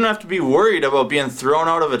 So you don't have to be worried about being thrown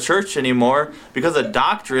out of a church anymore because of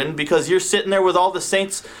doctrine, because you're sitting there with all the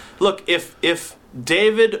saints. Look, if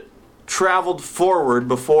David traveled forward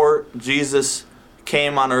before Jesus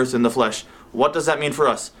came on earth in the flesh, what does that mean for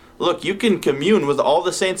us? Look, you can commune with all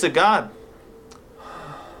the saints of God.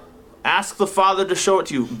 Ask the Father to show it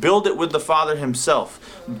to you. Build it with the Father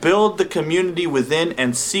himself. Build the community within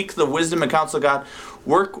and seek the wisdom and counsel of God.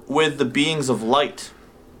 Work with the beings of light,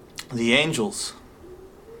 the angels,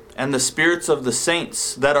 and the spirits of the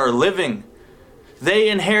saints that are living. They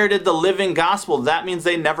inherited the living gospel. That means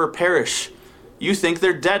they never perish. You think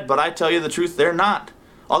they're dead, but I tell you the truth, they're not.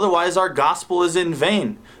 Otherwise, our gospel is in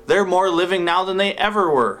vain. They're more living now than they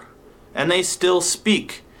ever were, and they still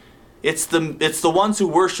speak. It's the ones who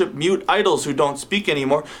worship mute idols who don't speak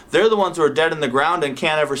anymore. They're the ones who are dead in the ground and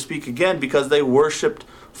can't ever speak again because they worshipped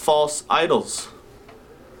false idols.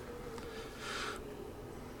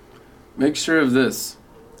 Make sure of this.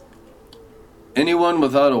 Anyone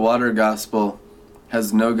without a water gospel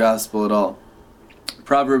has no gospel at all.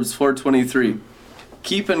 Proverbs 4:23.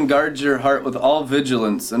 Keep and guard your heart with all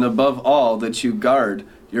vigilance, and above all that you guard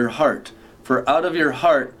your heart. For out of your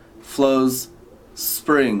heart flows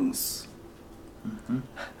springs.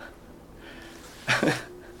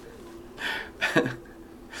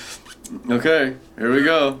 Okay, here we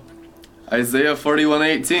go. Isaiah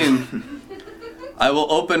 41:18. I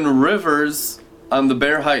will open rivers on the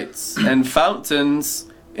bare heights and fountains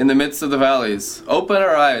in the midst of the valleys. Open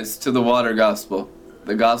our eyes to the water gospel,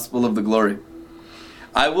 the gospel of the glory.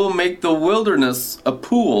 I will make the wilderness a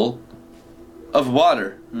pool of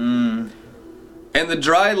water, and the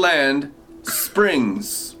dry land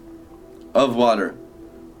springs of water.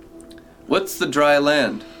 What's the dry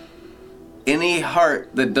land? Any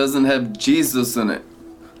heart that doesn't have Jesus in it.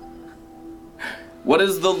 What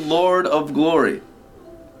is the Lord of glory?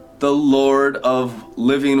 The Lord of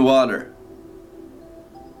living water.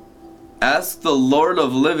 Ask the Lord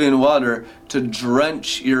of living water to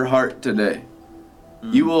drench your heart today.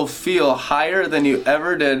 You will feel higher than you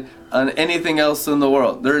ever did on anything else in the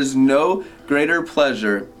world. There is no greater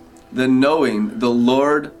pleasure than knowing the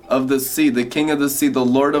Lord of the sea, the King of the sea, the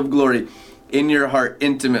Lord of glory in your heart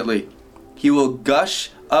intimately. He will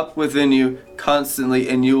gush up within you constantly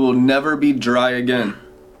and you will never be dry again.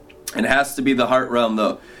 It has to be the heart realm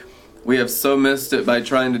though. We have so missed it by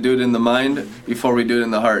trying to do it in the mind before we do it in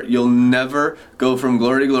the heart. You'll never go from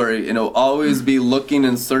glory to glory, and it'll always be looking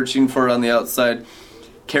and searching for it on the outside.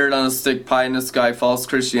 Carrot on a stick, pie in the sky, false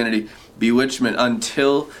Christianity, bewitchment,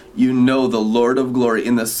 until you know the Lord of glory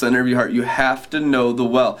in the center of your heart. You have to know the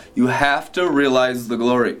well. You have to realize the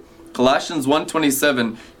glory. Colossians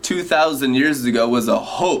 1:27, 2,000 years ago, was a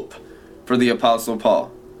hope for the Apostle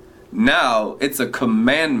Paul. Now it's a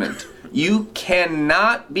commandment. You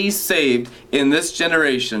cannot be saved in this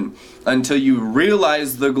generation until you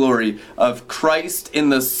realize the glory of Christ in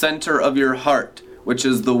the center of your heart, which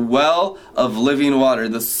is the well of living water,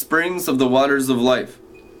 the springs of the waters of life.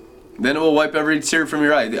 Then it will wipe every tear from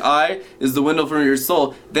your eye. The eye is the window from your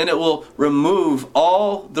soul. Then it will remove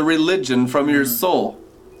all the religion from your soul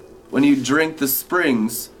when you drink the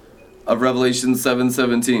springs of Revelation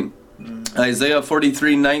 7:17. Isaiah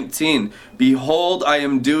 43:19. Behold, I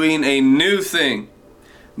am doing a new thing.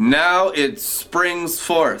 Now it springs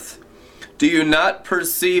forth. Do you not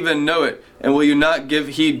perceive and know it? And will you not give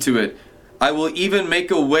heed to it? I will even make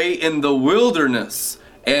a way in the wilderness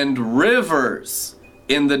and rivers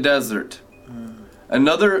in the desert.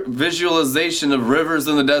 Another visualization of rivers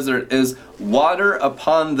in the desert is water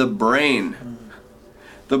upon the brain.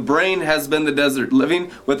 The brain has been the desert. Living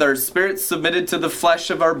with our spirit submitted to the flesh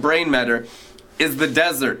of our brain matter is the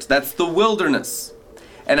desert. That's the wilderness.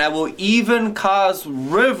 And I will even cause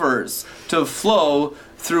rivers to flow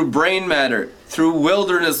through brain matter, through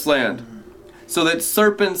wilderness land, so that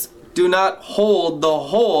serpents do not hold the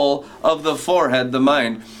whole of the forehead, the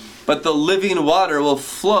mind, but the living water will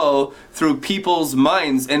flow through people's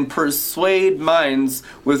minds and persuade minds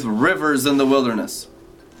with rivers in the wilderness.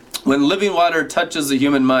 When living water touches a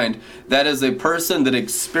human mind, that is a person that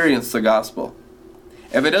experienced the gospel.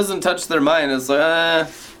 If it doesn't touch their mind, it's like,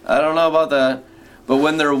 I don't know about that. But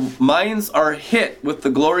when their minds are hit with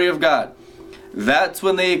the glory of God, that's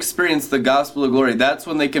when they experience the gospel of glory. That's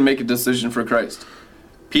when they can make a decision for Christ.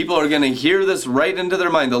 People are going to hear this right into their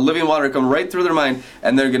mind. The living water come right through their mind,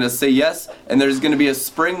 and they're going to say yes, and there's going to be a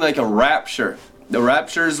spring like a rapture. The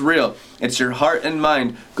rapture is real. It's your heart and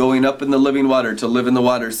mind going up in the living water to live in the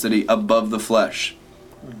water city above the flesh.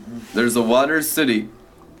 There's a water city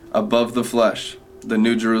above the flesh, the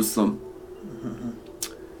New Jerusalem.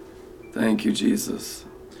 Thank you, Jesus.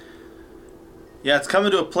 Yeah, it's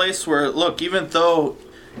coming to a place where, look, even though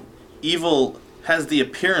evil has the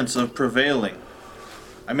appearance of prevailing,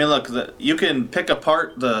 I mean, look, you can pick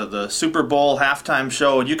apart the Super Bowl halftime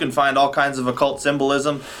show, and you can find all kinds of occult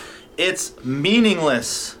symbolism. It's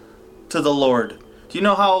meaningless to the Lord. Do you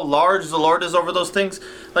know how large the Lord is over those things?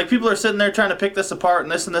 Like, people are sitting there trying to pick this apart,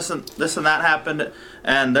 and this and this and this and that happened,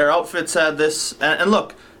 and their outfits had this. And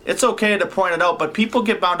look, it's okay to point it out, but people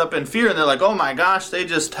get bound up in fear, and they're like, oh my gosh, they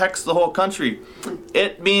just hexed the whole country.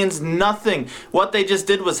 It means nothing. What they just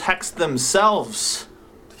did was hex themselves.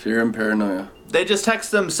 Fear and paranoia. They just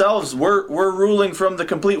hexed themselves. We're ruling from the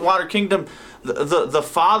complete water kingdom. The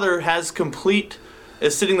Father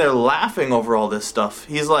is sitting there laughing over all this stuff.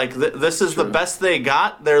 He's like, this is the best they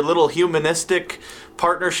got. Their little humanistic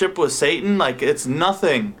partnership with Satan, like, it's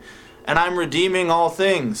nothing. And I'm redeeming all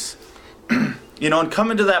things. And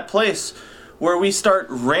coming to that place where we start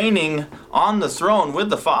reigning on the throne with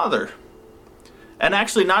the Father. And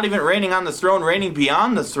actually not even reigning on the throne, reigning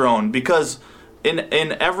beyond the throne. Because in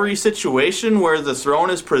every situation where the throne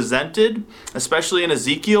is presented, especially in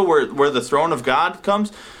Ezekiel where the throne of God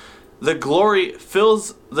comes, the glory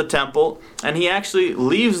fills the temple, and he actually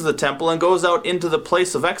leaves the temple and goes out into the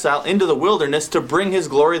place of exile, into the wilderness, to bring his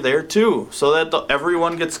glory there too, so that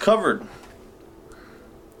everyone gets covered.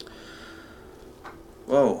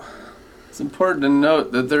 Whoa. It's important to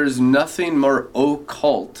note that there's nothing more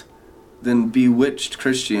occult than bewitched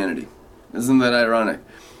Christianity. Isn't that ironic?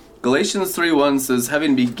 Galatians 3:1 says,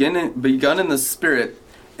 having begun in the spirit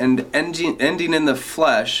and ending in the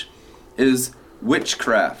flesh is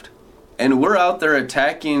witchcraft. And we're out there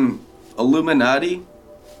attacking Illuminati.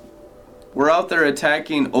 We're out there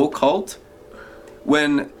attacking occult.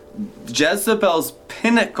 When Jezebel's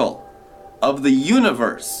pinnacle of the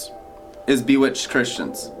universe is bewitched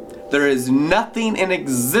Christians. There is nothing in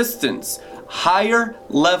existence higher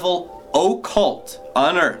level occult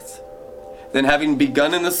on earth than having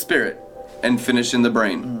begun in the spirit and finished in the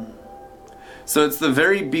brain. So it's the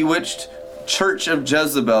very bewitched church of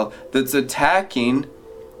Jezebel that's attacking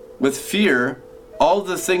with fear all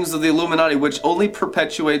the things of the Illuminati, which only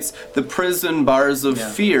perpetuates the prison bars of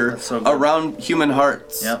fear around human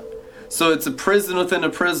hearts. Yeah. So it's a prison within a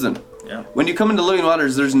prison. Yeah. When you come into living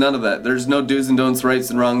waters, there's none of that. There's no do's and don'ts, rights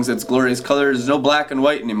and wrongs. It's glorious color. There's no black and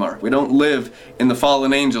white anymore. We don't live in the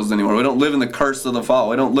fallen angels anymore. We don't live in the curse of the fall.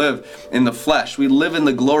 We don't live in the flesh. We live in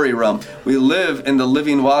the glory realm. We live in the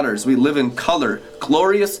living waters. We live in color,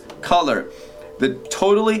 glorious color that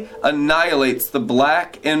totally annihilates the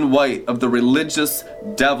black and white of the religious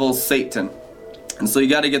devil Satan. And so you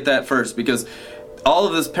got to get that first, because all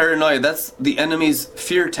of this paranoia, that's the enemy's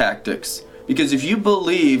fear tactics. Because if you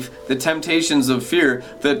believe the temptations of fear,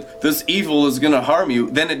 that this evil is going to harm you,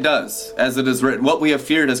 then it does, as it is written. What we have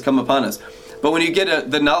feared has come upon us. But when you get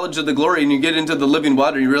the knowledge of the glory and you get into the living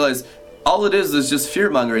water, you realize all it is just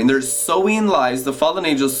fear-mongering. They're sowing lies. The fallen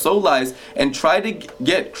angels sow lies and try to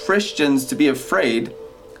get Christians to be afraid,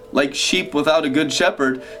 like sheep without a good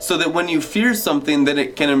shepherd, so that when you fear something, then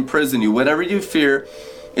it can imprison you. Whatever you fear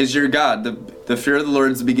is your God. The fear of the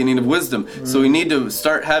Lord is the beginning of wisdom. So we need to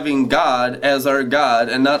start having God as our God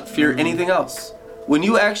and not fear anything else. When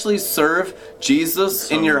you actually serve Jesus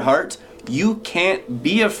in your heart, you can't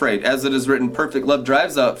be afraid. As it is written, perfect love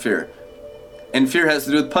drives out fear. And fear has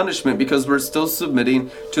to do with punishment because we're still submitting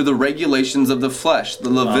to the regulations of the flesh, the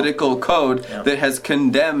Levitical code that has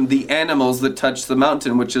condemned the animals that touch the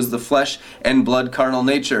mountain, which is the flesh and blood carnal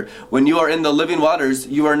nature. When you are in the living waters,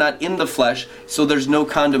 you are not in the flesh, so there's no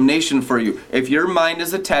condemnation for you. If your mind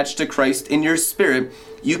is attached to Christ in your spirit,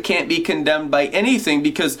 you can't be condemned by anything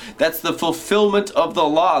because that's the fulfillment of the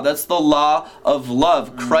law. That's the law of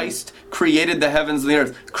love. Christ created the heavens and the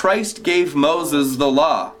earth. Christ gave Moses the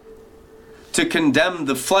law to condemn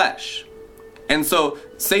the flesh. And so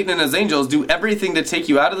Satan and his angels do everything to take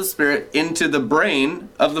you out of the spirit into the brain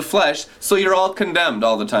of the flesh, so you're all condemned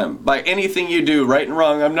all the time by anything you do, right and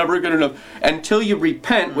wrong. I'm never good enough. Until you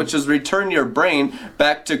repent, which is return your brain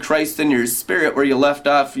back to Christ in your spirit, where you left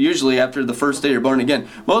off usually after the first day you're born again.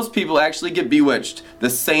 Most people actually get bewitched the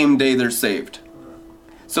same day they're saved.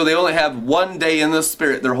 So they only have one day in the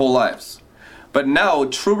spirit their whole lives. But now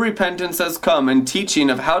true repentance has come, and teaching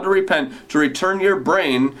of how to repent, to return your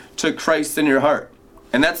brain to Christ in your heart.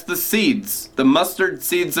 And that's the seeds, the mustard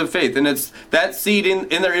seeds of faith. And it's that seed in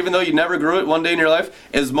there, even though you never grew it one day in your life,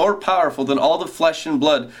 is more powerful than all the flesh and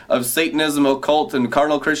blood of Satanism, occult, and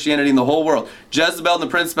carnal Christianity in the whole world. Jezebel and the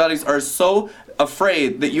principalities are so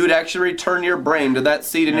afraid that you would actually return your brain to that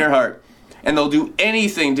seed in your heart. And they'll do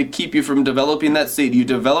anything to keep you from developing that seed. You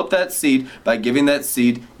develop that seed by giving that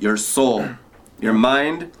seed your soul, your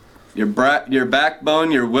mind, your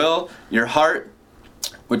backbone, your will, your heart,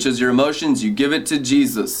 which is your emotions. You give it to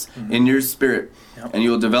Jesus in your spirit. And you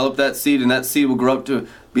will develop that seed, and that seed will grow up to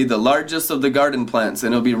be the largest of the garden plants.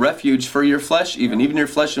 And it'll be refuge for your flesh even. Even your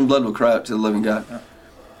flesh and blood will cry out to the living God.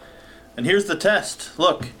 And here's the test.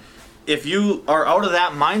 Look, if you are out of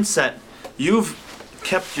that mindset, you've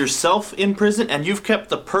kept yourself in prison, and you've kept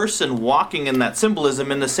the person walking in that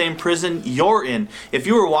symbolism in the same prison you're in. If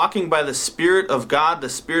you were walking by the Spirit of God, the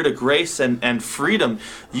Spirit of grace and freedom,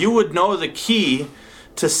 you would know the key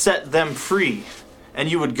to set them free. And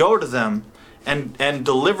you would go to them and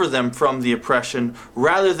deliver them from the oppression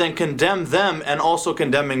rather than condemn them and also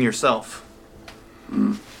condemning yourself.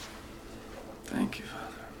 Thank you, Father.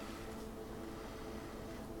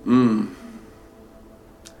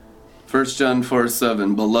 1 John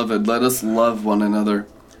 4:7, Beloved, let us love one another,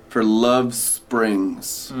 for love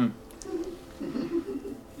springs.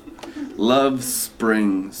 Love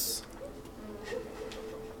springs.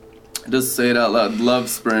 Just say it out loud. Love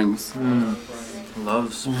springs.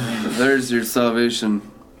 Love springs. There's your salvation.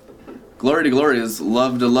 Glory to glory is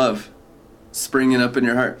love to love, springing up in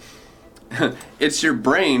your heart. It's your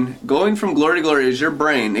brain. Going from glory to glory is your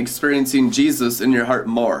brain experiencing Jesus in your heart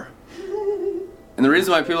more. And the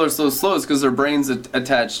reason why people are so slow is because their brain's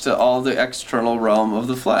attached to all the external realm of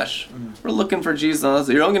the flesh. We're looking for Jesus on the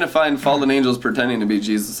outside. You're only going to find fallen angels pretending to be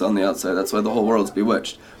Jesus on the outside. That's why the whole world's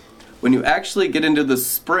bewitched. When you actually get into the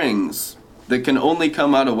springs that can only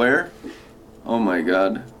come out of where? Oh my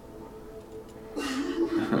God.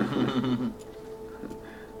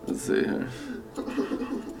 Let's see here.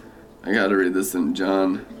 I got to read this in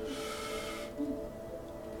John.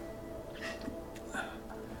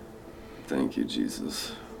 Thank you,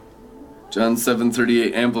 Jesus. John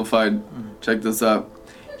 7:38 Amplified. Check this out.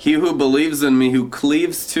 He who believes in me, who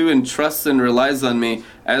cleaves to and trusts and relies on me,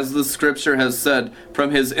 as the scripture has said,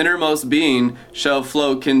 from his innermost being shall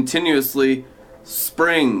flow continuously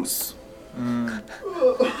springs.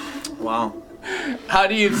 Wow. How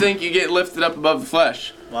do you think you get lifted up above the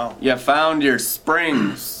flesh? Wow. You found your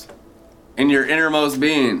springs in your innermost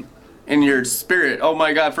being, in your spirit. Oh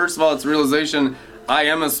my God, first of all, it's realization I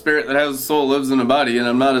am a spirit that has a soul, lives in a body, and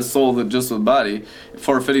I'm not a soul that just with body,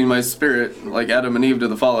 forfeiting my spirit like Adam and Eve to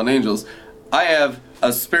the fallen angels. I have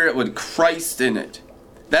a spirit with Christ in it.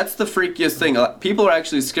 That's the freakiest thing. People are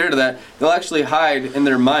actually scared of that. They'll actually hide in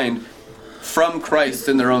their mind from Christ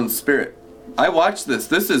in their own spirit. I watch this.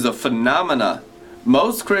 This is a phenomena.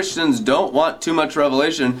 Most Christians don't want too much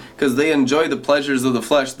revelation because they enjoy the pleasures of the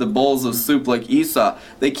flesh, the bowls of soup like Esau.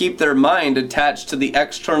 They keep their mind attached to the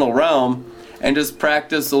external realm and just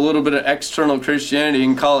practice a little bit of external Christianity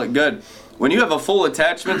and call it good. When you have a full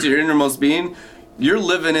attachment to your innermost being, you're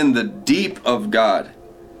living in the deep of God.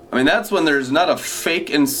 I mean, that's when there's not a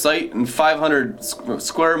fake in sight in 500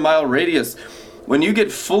 square mile radius. When you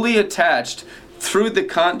get fully attached through the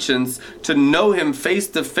conscience to know Him face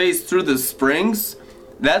to face through the springs,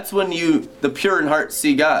 that's when the pure in heart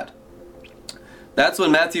see God. That's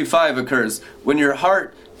when Matthew 5 occurs. When your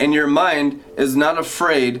heart and your mind is not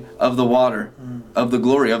afraid of the water, of the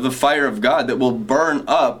glory, of the fire of God that will burn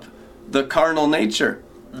up the carnal nature,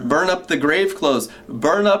 burn up the grave clothes,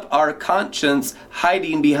 burn up our conscience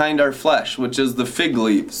hiding behind our flesh, which is the fig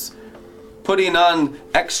leaves. putting on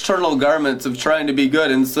external garments of trying to be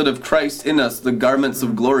good instead of Christ in us, the garments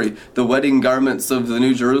of glory, the wedding garments of the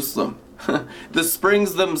New Jerusalem. The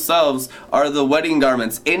springs themselves are the wedding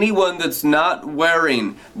garments. Anyone that's not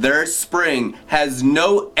wearing their spring has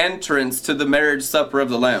no entrance to the marriage supper of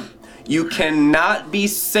the Lamb. You cannot be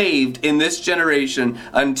saved in this generation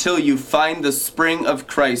until you find the spring of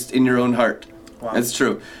Christ in your own heart. Wow. It's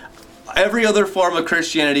true. Every other form of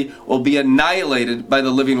Christianity will be annihilated by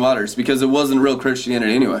the living waters because it wasn't real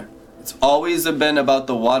Christianity anyway. It's always been about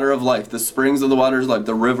the water of life, the springs of the waters of life,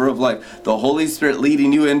 the river of life, the Holy Spirit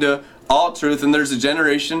leading you into all truth. And there's a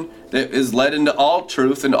generation that is led into all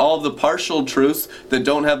truth and all the partial truths that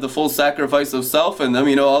don't have the full sacrifice of self in them.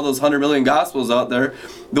 You know, all those 100 million gospels out there,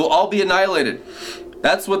 they'll all be annihilated.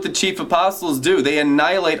 That's what the chief apostles do. They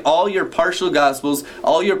annihilate all your partial gospels,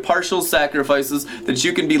 all your partial sacrifices, that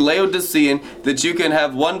you can be Laodicean, that you can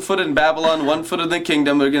have 1 foot in Babylon, 1 foot in the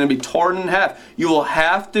kingdom. They're going to be torn in half. You will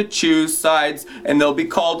have to choose sides, and they'll be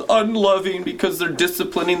called unloving because they're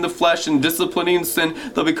disciplining the flesh and disciplining sin.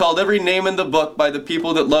 They'll be called every name in the book by the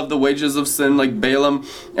people that love the wages of sin, like Balaam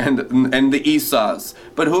and the Esau's.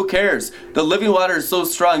 But who cares? The living water is so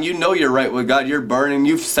strong. You know you're right with God. You're burning.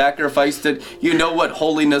 You've sacrificed it. You know what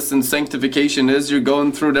holiness and sanctification is. You're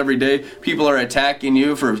going through it every day. People are attacking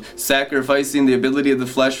you for sacrificing the ability of the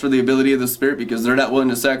flesh for the ability of the spirit because they're not willing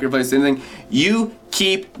to sacrifice anything. You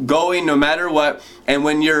keep going no matter what, and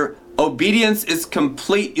when your obedience is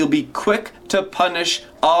complete, you'll be quick to punish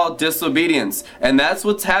all disobedience. And that's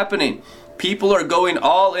what's happening. People are going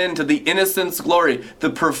all into the innocence glory, the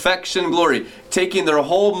perfection glory, taking their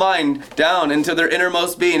whole mind down into their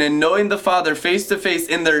innermost being and knowing the Father face to face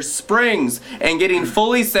in their springs and getting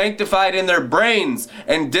fully sanctified in their brains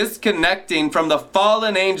and disconnecting from the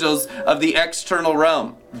fallen angels of the external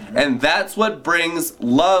realm. And that's what brings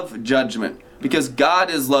love judgment. Because God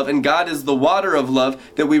is love and God is the water of love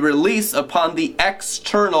that we release upon the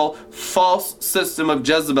external false system of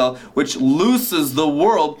Jezebel, which looses the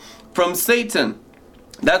world from Satan.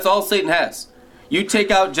 That's all Satan has. You take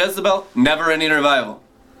out Jezebel, never any revival.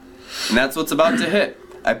 And that's what's about to hit.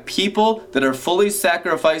 A people that are fully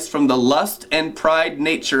sacrificed from the lust and pride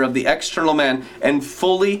nature of the external man and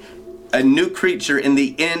fully a new creature in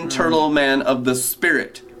the internal man of the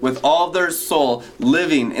spirit, with all their soul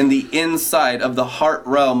living in the inside of the heart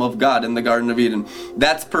realm of God in the Garden of Eden.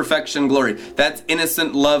 That's perfection glory. That's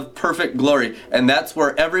innocent love, perfect glory. And that's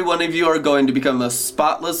where every one of you are going to become a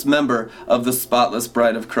spotless member of the spotless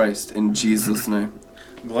bride of Christ. In Jesus' name.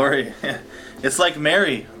 Glory. It's like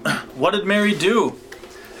Mary. What did Mary do?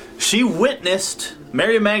 She witnessed,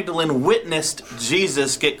 Mary Magdalene witnessed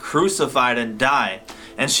Jesus get crucified and die.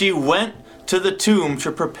 And she went to the tomb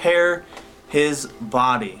to prepare his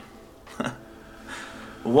body.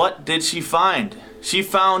 What did she find? She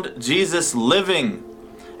found Jesus living.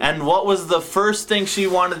 And what was the first thing she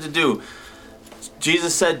wanted to do?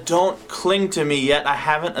 Jesus said, "Don't cling to me yet. I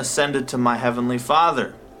haven't ascended to my heavenly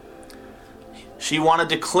Father." She wanted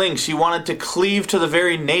to cling. She wanted to cleave to the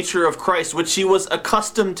very nature of Christ, which she was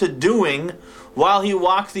accustomed to doing while he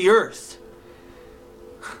walked the earth.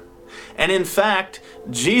 And in fact,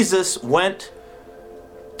 Jesus went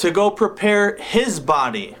to go prepare his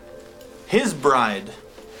body, his bride,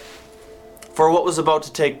 for what was about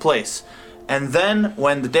to take place. And then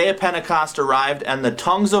when the day of Pentecost arrived and the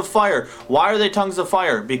tongues of fire, why are they tongues of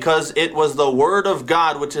fire? Because it was the word of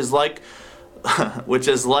God, which is like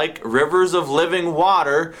rivers of living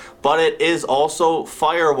water, but it is also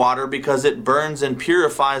fire water because it burns and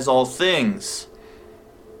purifies all things.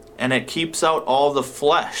 And it keeps out all the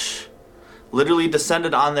flesh. Literally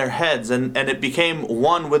descended on their heads, and it became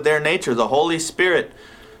one with their nature. The Holy Spirit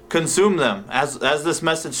consumed them as this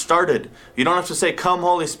message started. You don't have to say, "Come,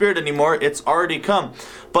 Holy Spirit," anymore. It's already come.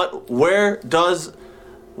 But where does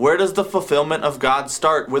the fulfillment of God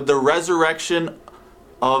start? With the resurrection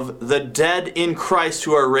of the dead in Christ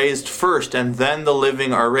who are raised first, and then the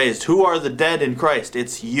living are raised. Who are the dead in Christ?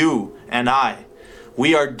 It's you and I.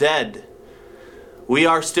 We are dead. We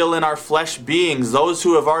are still in our flesh beings. Those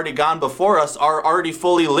who have already gone before us are already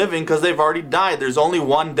fully living because they've already died. There's only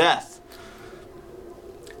one death.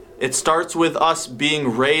 It starts with us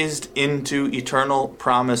being raised into eternal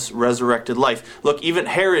promise, resurrected life. Look, even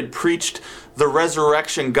Herod preached the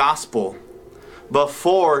resurrection gospel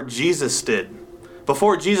before Jesus did.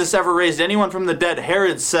 Before Jesus ever raised anyone from the dead,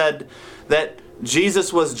 Herod said that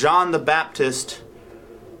Jesus was John the Baptist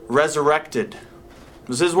resurrected. It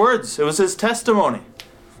was his words. It was his testimony.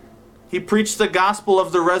 He preached the gospel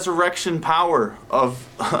of the resurrection power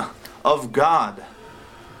of God.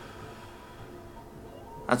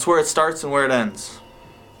 That's where it starts and where it ends.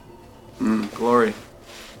 Glory.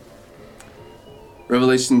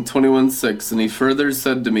 Revelation 21:6, and he further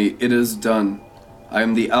said to me, "It is done. I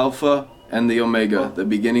am the Alpha and the Omega, the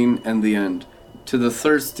beginning and the end. To the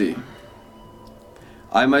thirsty,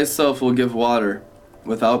 I myself will give water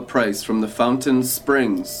without price from the fountain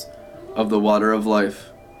springs of the water of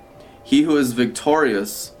life. He who is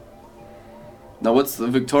victorious," now what's the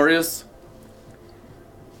victorious?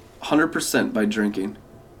 100% by drinking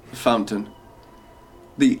the fountain.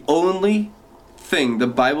 The only thing the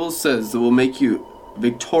Bible says that will make you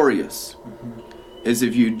victorious is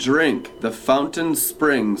if you drink the fountain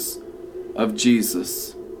springs of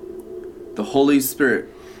Jesus, the Holy Spirit,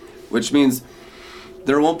 which means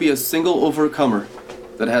there won't be a single overcomer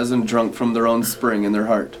that hasn't drunk from their own spring in their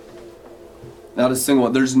heart. Not a single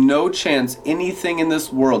one. There's no chance anything in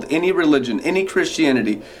this world, any religion, any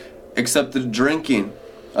Christianity, except the drinking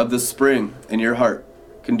of the spring in your heart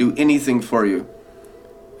can do anything for you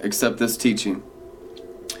except this teaching.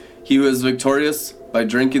 He who is victorious by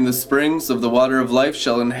drinking the springs of the water of life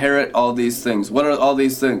shall inherit all these things. What are all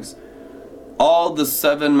these things? All the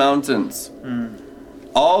 7 mountains.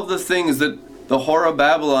 All the things that the whore of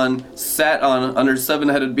Babylon sat on under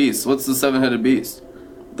 7-headed beasts. What's the 7-headed beast?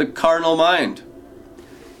 The carnal mind.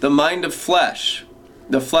 The mind of flesh.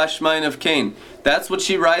 The flesh mind of Cain. That's what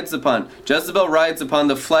she rides upon. Jezebel rides upon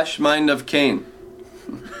the flesh mind of Cain.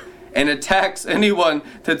 And attacks anyone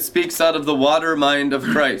that speaks out of the water mind of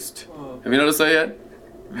Christ. Have you noticed that yet?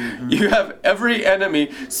 You have every enemy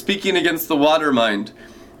speaking against the water mind.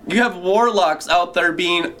 You have warlocks out there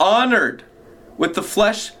being honored with the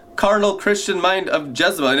flesh, carnal Christian mind of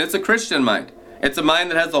Jezebel. And it's a Christian mind. It's a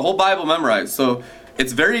mind that has the whole Bible memorized. So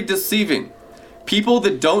it's very deceiving. People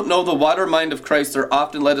that don't know the water mind of Christ are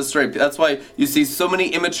often led astray. That's why you see so many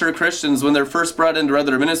immature Christians when they're first brought into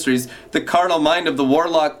other ministries, the carnal mind of the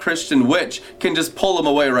warlock Christian witch can just pull them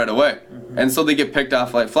away right away. And so they get picked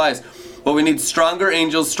off like flies. But we need stronger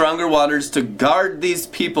angels, stronger waters to guard these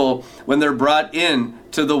people when they're brought in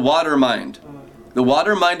to the water mind. The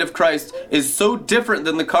water mind of Christ is so different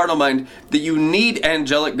than the carnal mind that you need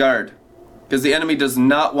angelic guard, because the enemy does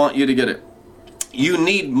not want you to get it. You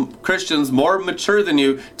need Christians more mature than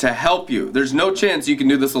you to help you. There's no chance you can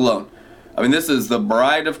do this alone. I mean, this is the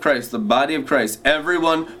bride of Christ, the body of Christ.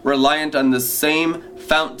 Everyone reliant on the same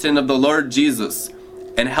fountain of the Lord Jesus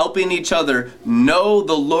and helping each other know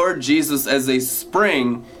the Lord Jesus as a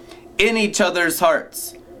spring in each other's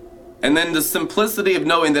hearts. And then the simplicity of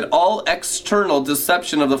knowing that all external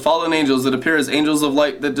deception of the fallen angels that appear as angels of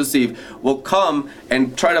light that deceive will come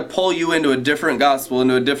and try to pull you into a different gospel,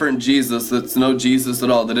 into a different Jesus that's no Jesus at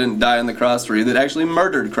all, that didn't die on the cross for you, that actually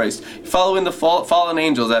murdered Christ, following the fallen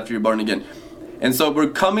angels after you're born again. And so we're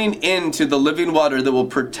coming into the living water that will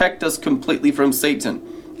protect us completely from Satan,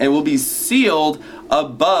 and will be sealed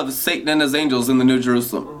above Satan and his angels in the New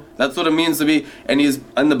Jerusalem. That's what it means to be, and he's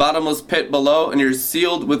in the bottomless pit below, and you're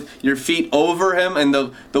sealed with your feet over him, and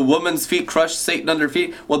the woman's feet crush Satan under her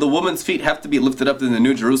feet. Well, the woman's feet have to be lifted up in the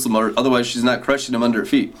New Jerusalem, or otherwise she's not crushing him under her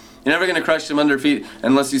feet. You're never going to crush him under her feet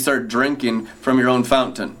unless you start drinking from your own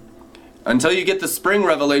fountain. Until you get the spring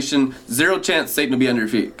revelation, zero chance Satan will be under your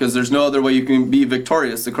feet, because there's no other way you can be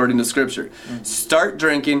victorious according to Scripture. Start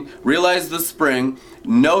drinking, realize the spring,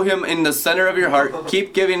 know him in the center of your heart,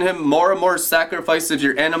 keep giving him more and more sacrifice of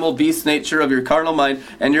your animal beast nature, of your carnal mind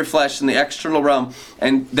and your flesh in the external realm,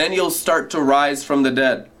 and then you'll start to rise from the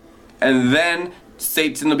dead. And then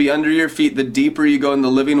Satan will be under your feet the deeper you go in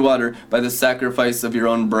the living water by the sacrifice of your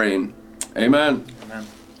own brain. Amen.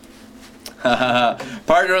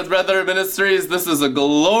 Partner with Red Letter Ministries, this is a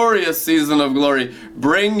glorious season of glory.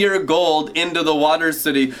 Bring your gold into the water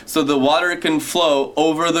city so the water can flow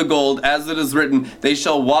over the gold, as it is written, they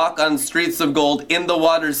shall walk on streets of gold in the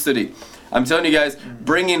water city. I'm telling you guys,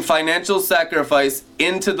 bringing financial sacrifice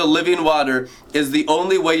into the living water is the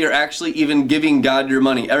only way you're actually even giving God your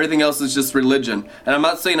money. Everything else is just religion. And I'm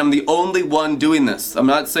not saying I'm the only one doing this. I'm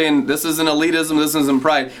not saying this isn't elitism, this isn't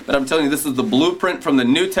pride, but I'm telling you this is the blueprint from the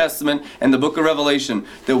New Testament and the book of Revelation,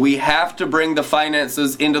 that we have to bring the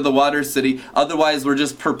finances into the water city. Otherwise, we're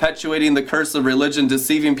just perpetuating the curse of religion,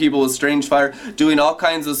 deceiving people with strange fire, doing all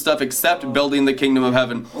kinds of stuff except building the kingdom of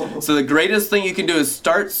heaven. So the greatest thing you can do is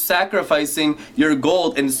start sacrificing your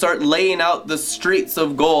gold and start laying out the streets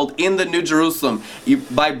of gold in the New Jerusalem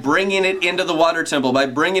by bringing it into the water temple, by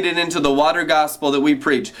bringing it into the water gospel that we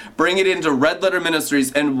preach. Bring it into Red Letter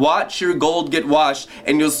Ministries and watch your gold get washed,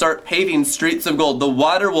 and you'll start paving streets of gold. The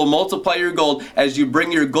water will multiply your gold as you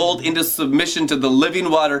bring your gold into submission to the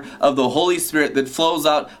living water of the Holy Spirit that flows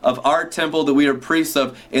out of our temple that we are priests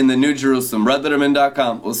of in the New Jerusalem.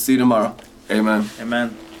 RedLetterman.com. We'll see you tomorrow. Amen.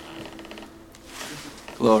 Amen.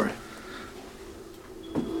 Glory.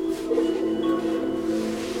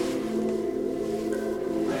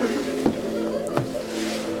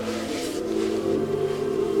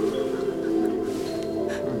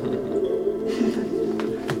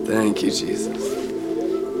 Thank you, Jesus.